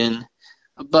didn't win.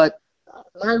 But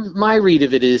my read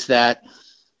of it is that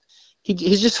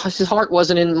his heart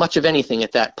wasn't in much of anything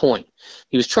at that point.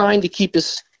 He was trying to keep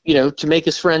to make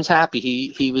his friends happy.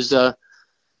 He was,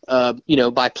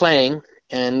 by playing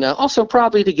and also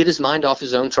probably to get his mind off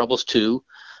his own troubles too.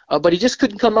 but he just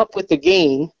couldn't come up with the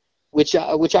game, which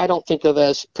I don't think of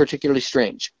as particularly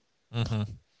strange. Mm-hmm.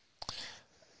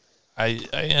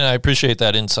 I appreciate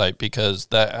that insight, because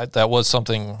that was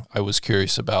something I was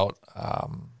curious about.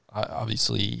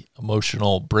 Obviously,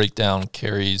 emotional breakdown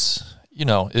carries.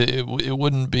 It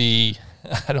wouldn't be.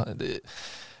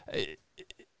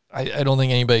 I don't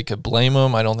think anybody could blame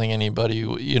him. I don't think anybody,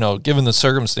 given the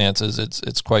circumstances,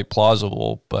 it's quite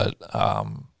plausible. But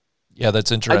yeah,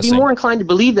 that's interesting. I'd be more inclined to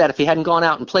believe that if he hadn't gone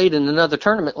out and played in another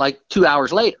tournament like 2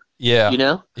 hours later.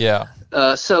 Yeah. Yeah.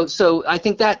 So I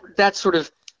think that sort of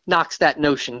knocks that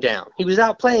notion down. He was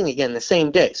out playing again the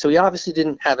same day, so he obviously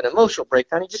didn't have an emotional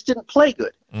breakdown. He just didn't play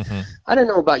good. Mm-hmm. I don't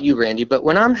know about you, Randy, but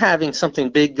when I'm having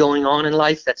something big going on in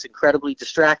life that's incredibly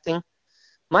distracting,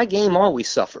 my game always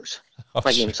suffers.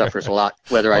 My game suffers a lot,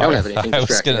 whether I don't have anything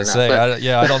distracting or not. I was going to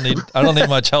say, I don't need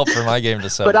much help for my game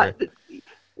to suffer. But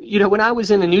when I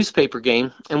was in a newspaper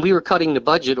game and we were cutting the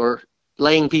budget or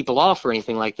laying people off or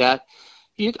anything like that,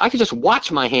 I could just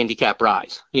watch my handicap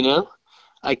rise.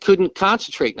 I couldn't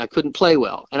concentrate and I couldn't play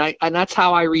well, and that's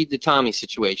how I read the Tommy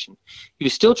situation. He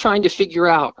was still trying to figure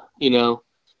out,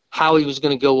 how he was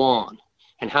going to go on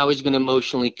and how he's going to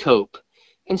emotionally cope,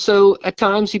 and so at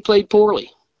times he played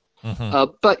poorly.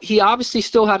 Mm-hmm. But he obviously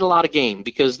still had a lot of game,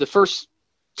 because the first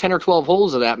 10 or 12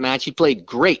 holes of that match he played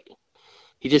great.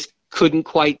 He just couldn't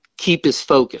quite keep his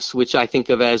focus, which I think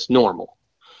of as normal.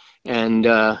 And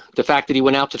the fact that he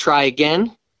went out to try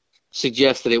again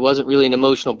suggests that it wasn't really an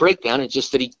emotional breakdown. It's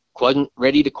just that he wasn't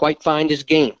ready to quite find his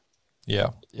game.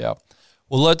 Yeah.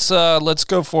 Well, let's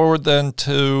go forward then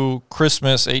to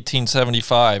Christmas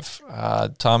 1875.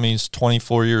 Tommy's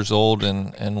 24 years old,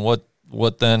 and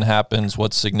what then happens?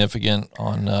 What's significant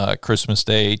on Christmas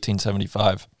Day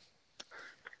 1875?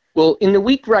 Well, in the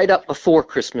week right up before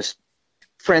Christmas,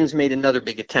 friends made another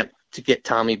big attempt to get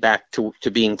Tommy back to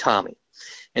being Tommy.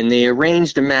 And they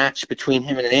arranged a match between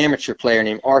him and an amateur player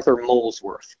named Arthur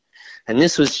Molesworth. And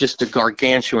this was just a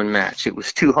gargantuan match. It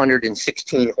was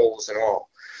 216 holes in all.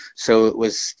 So it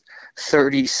was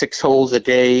 36 holes a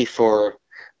day for,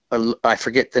 I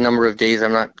forget the number of days.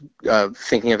 I'm not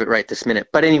thinking of it right this minute.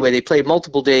 But anyway, they played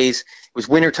multiple days. It was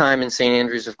wintertime in St.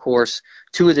 Andrews, of course.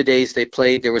 2 of the days they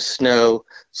played, there was snow.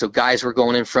 So guys were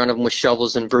going in front of them with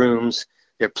shovels and brooms.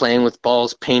 They're playing with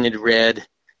balls painted red.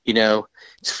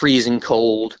 It's freezing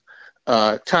cold.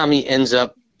 Tommy ends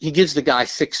up, he gives the guy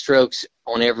 6 strokes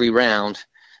on every round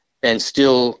and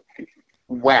still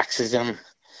waxes him,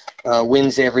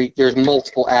 wins there's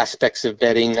multiple aspects of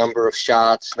betting, number of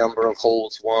shots, number of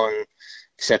holes won, et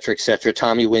cetera, et cetera.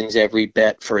 Tommy wins every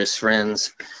bet for his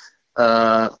friends.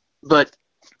 But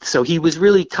so he was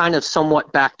really kind of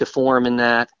somewhat back to form in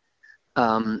that.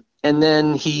 And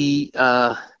then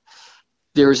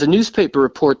there was a newspaper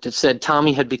report that said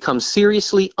Tommy had become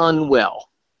seriously unwell,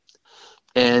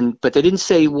 but they didn't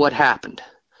say what happened.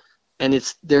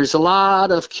 And there's a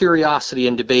lot of curiosity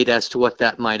and debate as to what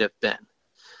that might have been,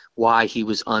 why he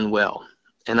was unwell.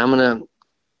 And I'm going to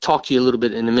talk to you a little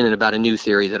bit in a minute about a new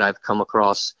theory that I've come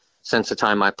across since the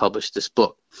time I published this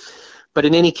book. But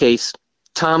in any case,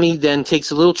 Tommy then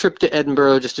takes a little trip to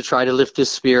Edinburgh just to try to lift his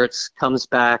spirits, comes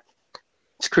back.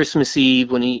 It's Christmas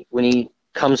Eve when he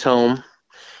comes home.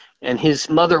 And his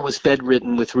mother was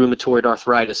bedridden with rheumatoid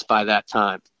arthritis by that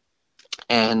time.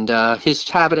 And his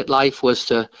habit at life was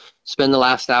to spend the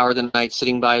last hour of the night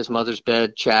sitting by his mother's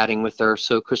bed, chatting with her.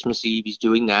 So Christmas Eve, he's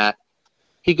doing that.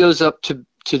 He goes up to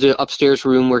the upstairs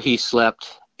room where he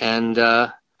slept and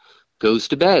goes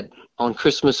to bed. On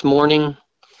Christmas morning,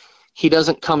 he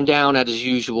doesn't come down at his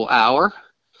usual hour.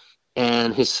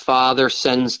 And his father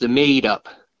sends the maid up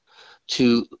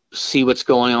to see what's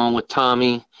going on with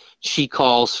Tommy. She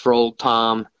calls for old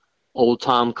Tom. Old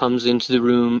Tom comes into the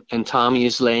room, and Tommy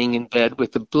is laying in bed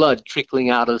with the blood trickling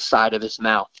out of the side of his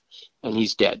mouth, and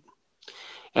he's dead.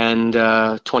 And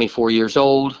 24 years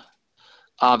old,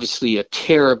 obviously a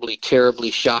terribly,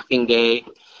 terribly shocking day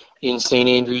in St.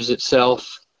 Andrews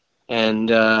itself. And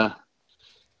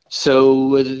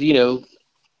so,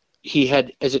 he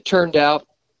had, as it turned out,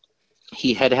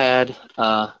 he had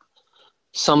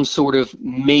some sort of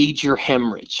major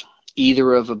hemorrhage,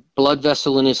 either of a blood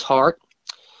vessel in his heart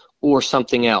or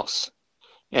something else.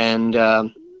 And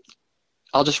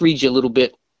I'll just read you a little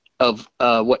bit of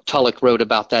what Tulloch wrote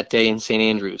about that day in St.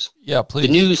 Andrews. Yeah, please.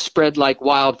 The news spread like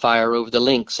wildfire over the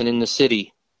links and in the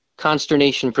city.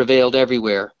 Consternation prevailed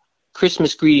everywhere.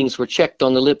 Christmas greetings were checked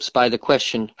on the lips by the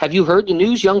question, "Have you heard the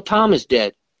news? Young Tom is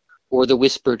dead." Or the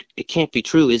whispered, "It can't be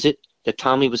true, is it, that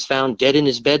Tommy was found dead in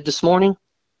his bed this morning?"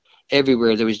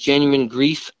 Everywhere there was genuine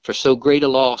grief for so great a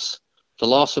loss, the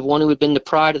loss of one who had been the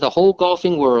pride of the whole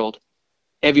golfing world.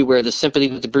 Everywhere the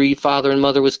sympathy with the bereaved father and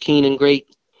mother was keen and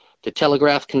great. The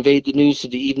telegraph conveyed the news to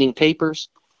the evening papers,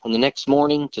 and the next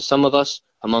morning, to some of us,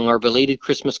 among our belated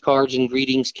Christmas cards and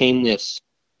greetings came this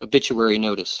obituary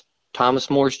notice. Thomas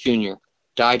Morris, Jr.,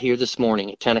 died here this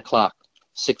morning at 10 o'clock,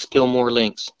 6 Gilmore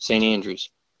Links, St. Andrews,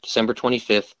 December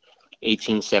 25th,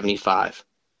 1875.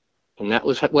 And that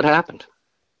was what happened.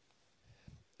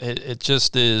 It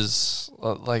just is,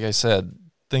 like I said,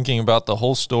 thinking about the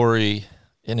whole story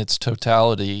in its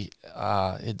totality,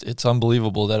 it's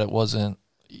unbelievable that it wasn't,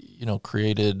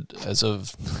 created as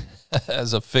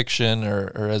as a fiction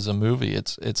or as a movie.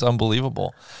 It's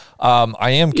unbelievable.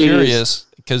 I am curious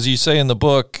because you say in the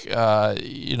book,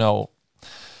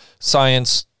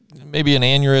 science, maybe an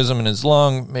aneurysm in his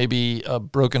lung, maybe a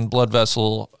broken blood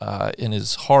vessel in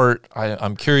his heart.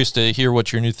 I'm curious to hear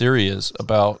what your new theory is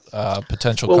about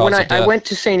potential cause of death. I went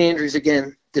to St. Andrews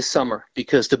again this summer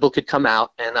because the book had come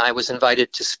out, and I was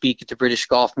invited to speak at the British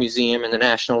Golf Museum and the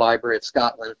National Library of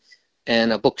Scotland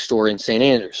and a bookstore in St.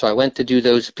 Andrews. So I went to do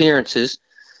those appearances,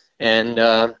 and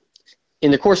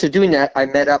in the course of doing that, I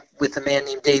met up with a man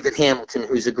named David Hamilton,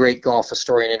 who's a great golf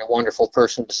historian and a wonderful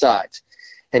person besides.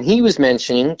 And he was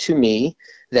mentioning to me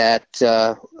that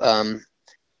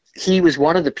he was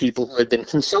one of the people who had been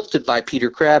consulted by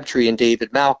Peter Crabtree and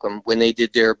David Malcolm when they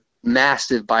did their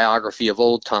massive biography of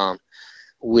Old Tom,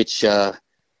 which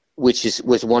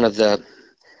was one of the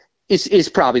is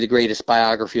probably the greatest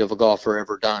biography of a golfer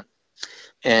ever done.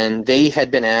 And they had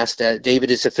been asked,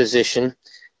 David is a physician,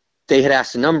 they had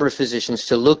asked a number of physicians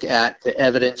to look at the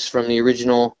evidence from the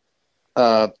original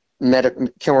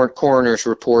coroner's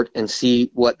report and see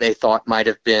what they thought might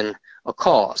have been a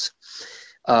cause.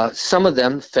 Some of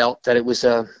them felt that it was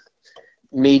a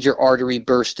major artery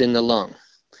burst in the lung.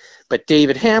 But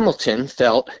David Hamilton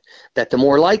felt that the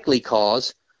more likely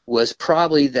cause was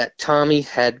probably that Tommy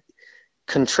had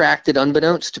contracted,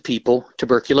 unbeknownst to people,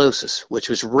 tuberculosis, which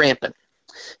was rampant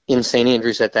in St.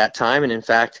 Andrews at that time, and in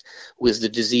fact was the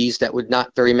disease that would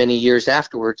not very many years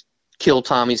afterwards kill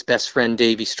Tommy's best friend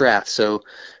Davy Strath. So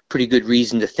pretty good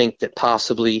reason to think that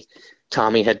possibly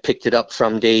Tommy had picked it up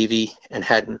from Davy and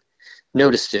hadn't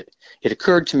noticed it. It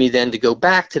occurred to me then to go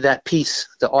back to that piece,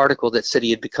 the article that said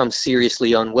he had become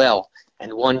seriously unwell,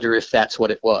 and wonder if that's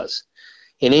what it was.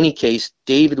 In any case,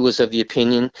 David was of the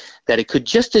opinion that it could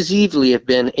just as easily have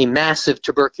been a massive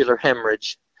tubercular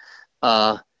hemorrhage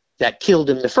that killed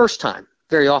him the first time.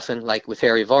 Very often, like with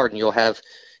Harry Vardon, you'll have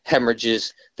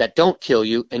hemorrhages that don't kill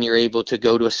you, and you're able to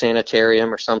go to a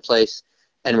sanitarium or someplace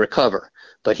and recover.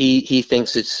 But he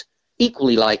thinks it's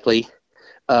equally likely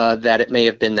that it may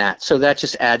have been that. So that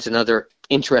just adds another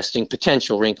interesting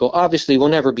potential wrinkle. Obviously, we'll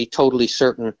never be totally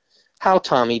certain how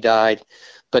Tommy died,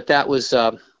 but that was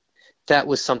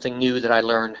something new that I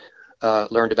learned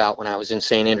about when I was in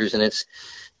St. Andrews, and it's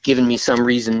given me some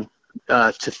reason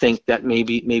to think that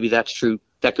maybe that's true.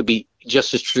 That could be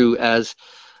just as true as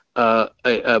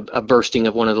a bursting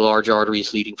of one of the large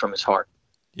arteries leading from his heart.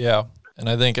 Yeah, and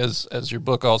I think as your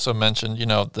book also mentioned,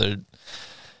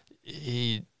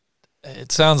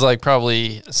 it sounds like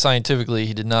probably scientifically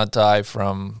he did not die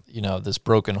from this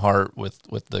broken heart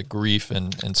with the grief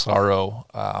and sorrow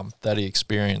that he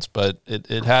experienced, but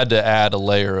it had to add a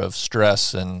layer of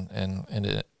stress and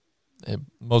it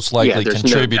most likely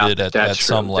contributed at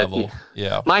some level.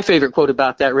 Yeah. My favorite quote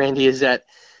about that, Randy, is that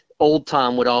old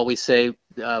Tom would always say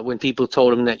when people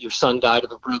told him that your son died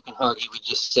of a broken heart, he would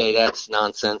just say, "That's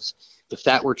nonsense. If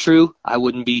that were true, I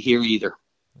wouldn't be here either."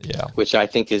 Yeah. Which I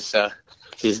think is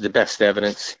the best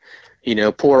evidence.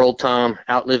 Poor old Tom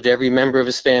outlived every member of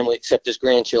his family except his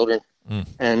grandchildren,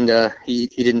 and he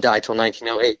didn't die till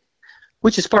 1908,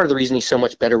 which is part of the reason he's so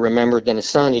much better remembered than his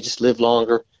son. He just lived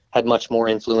longer, had much more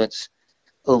influence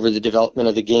over the development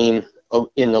of the game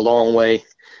in the long way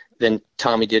than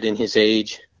Tommy did in his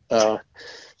age.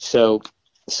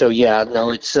 So yeah,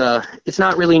 no, it's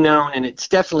not really known, and it's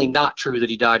definitely not true that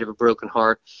he died of a broken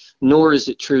heart, nor is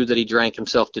it true that he drank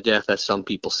himself to death, as some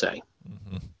people say.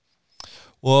 Mm-hmm.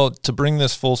 Well, to bring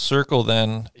this full circle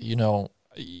then,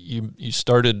 you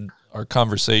started our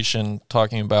conversation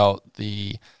talking about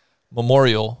the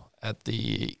memorial at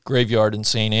the graveyard in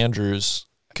St. Andrews.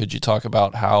 Could you talk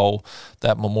about how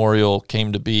that memorial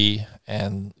came to be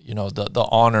and, the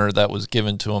honor that was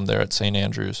given to him there at St.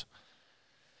 Andrews?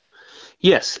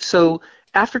 Yes. So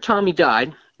after Tommy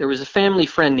died, there was a family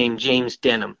friend named James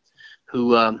Denham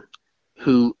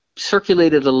who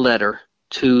circulated a letter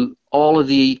to all of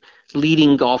the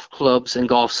leading golf clubs and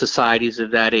golf societies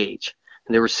of that age.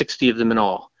 And there were 60 of them in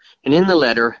all. And in the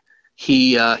letter,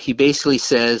 he basically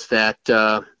says that,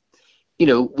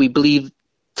 we believe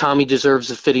Tommy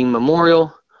deserves a fitting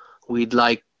memorial. We'd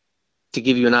like to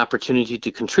give you an opportunity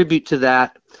to contribute to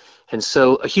that. And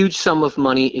so a huge sum of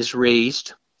money is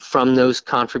raised from those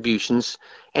contributions,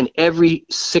 and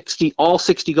all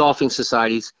 60 golfing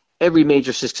societies, every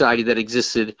major society that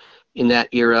existed in that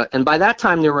era. And by that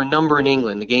time, there were a number in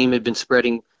England. The game had been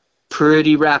spreading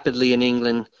pretty rapidly in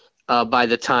England by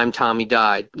the time Tommy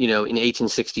died. In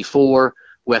 1864,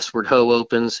 Westward Ho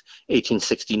opens,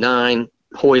 1869,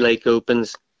 Hoylake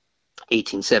opens,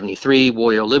 1873,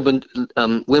 Royal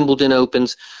Wimbledon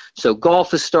opens. So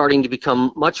golf is starting to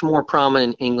become much more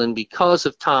prominent in England because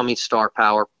of Tommy's star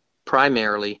power,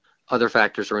 primarily. Other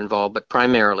factors are involved, but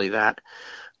primarily that.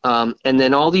 And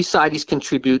then all these societies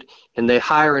contribute, and they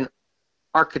hire an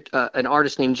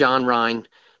artist named John Rhine,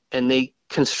 and they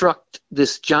construct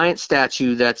this giant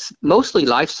statue that's mostly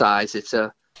life-size. It's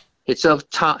a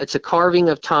carving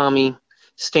of Tommy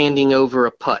standing over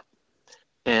a putt,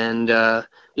 and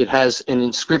it has an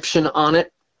inscription on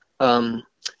it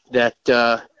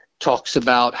that talks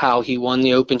about how he won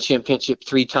the Open Championship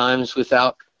 3 times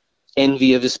without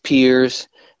envy of his peers,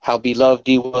 how beloved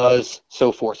he was,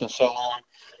 so forth and so on.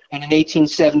 And in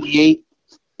 1878,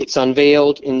 it's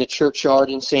unveiled in the churchyard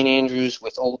in St. Andrews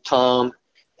with old Tom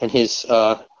and his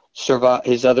other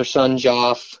son,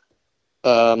 Joff,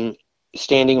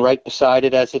 standing right beside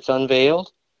it as it's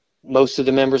unveiled. Most of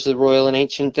the members of the Royal and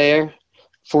Ancient there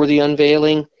for the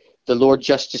unveiling. The Lord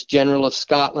Justice General of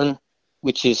Scotland,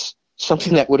 which is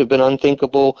something that would have been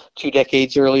unthinkable 2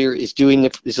 decades earlier, is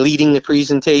leading the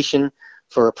presentation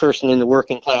for a person in the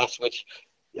working class, which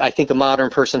I think a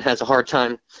modern person has a hard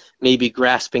time maybe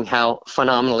grasping how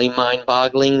phenomenally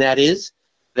mind-boggling that is,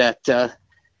 that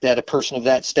a person of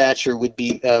that stature would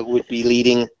be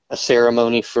leading a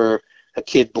ceremony for a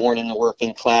kid born in the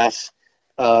working class.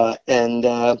 So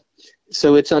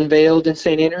it's unveiled in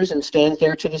St. Andrews and stands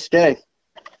there to this day.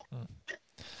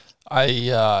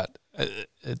 I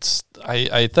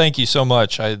thank you so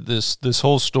much. This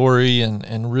whole story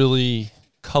and really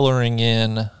coloring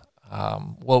in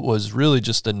what was really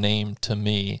just a name to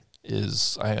me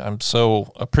is I'm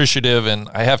so appreciative, and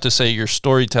I have to say your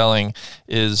storytelling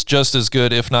is just as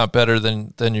good, if not better,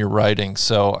 than your writing.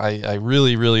 So I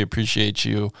really, really appreciate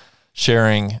you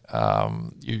sharing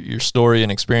your story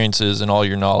and experiences and all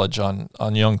your knowledge on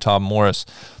young Tom Morris.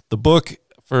 The book,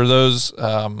 for those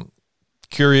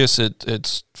curious,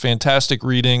 it's fantastic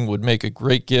reading, would make a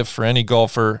great gift for any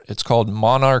golfer. It's called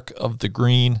Monarch of the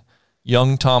Green,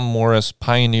 Young Tom Morris,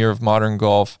 Pioneer of Modern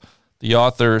Golf. The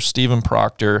author, Stephen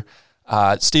Proctor.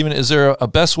 Stephen, is there a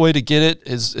best way to get it?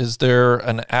 Is there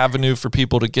an avenue for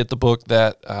people to get the book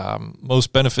that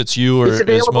most benefits you? Or it's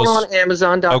available on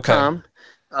Amazon.com.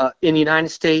 Okay. In the United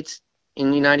States,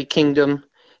 in the United Kingdom,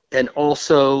 and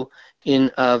also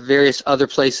in various other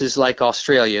places like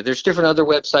Australia. There's different other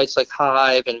websites like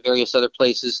Hive and various other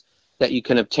places that you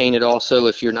can obtain it also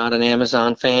if you're not an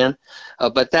Amazon fan.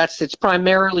 But it's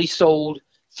primarily sold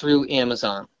through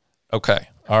Amazon. Okay.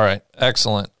 All right.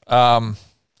 Excellent. Thank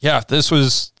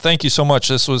you so much.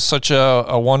 This was such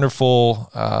a wonderful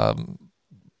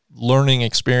learning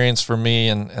experience for me.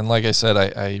 And like I said,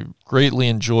 I greatly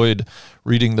enjoyed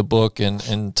reading the book,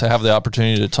 and to have the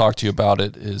opportunity to talk to you about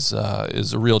it is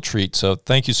a real treat. So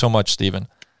thank you so much, Stephen.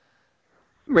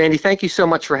 Randy, thank you so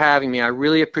much for having me. I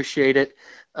really appreciate it.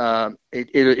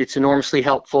 It's enormously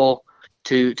helpful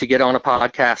to get on a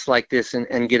podcast like this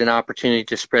and get an opportunity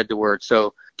to spread the word.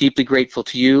 So deeply grateful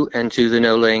to you and to the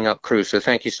No Laying Up crew. So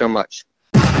thank you so much.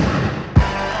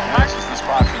 Nice is the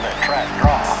spot for that track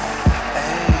draw.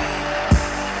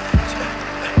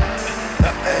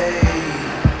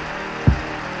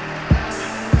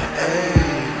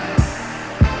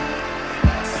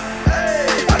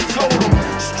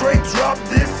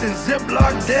 And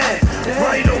Ziploc that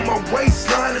right on my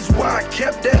waistline is why I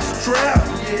kept that strap.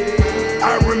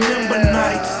 I remember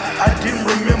nights, I didn't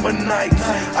remember nights.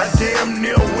 I damn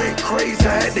near went crazy,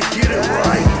 I had to get it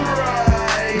right.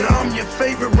 Now I'm your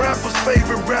favorite rapper's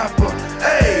favorite rapper.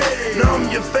 Hey, now I'm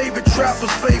your favorite trapper's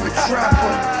favorite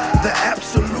trapper. The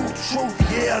absolute truth,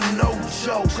 yeah, no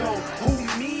joke.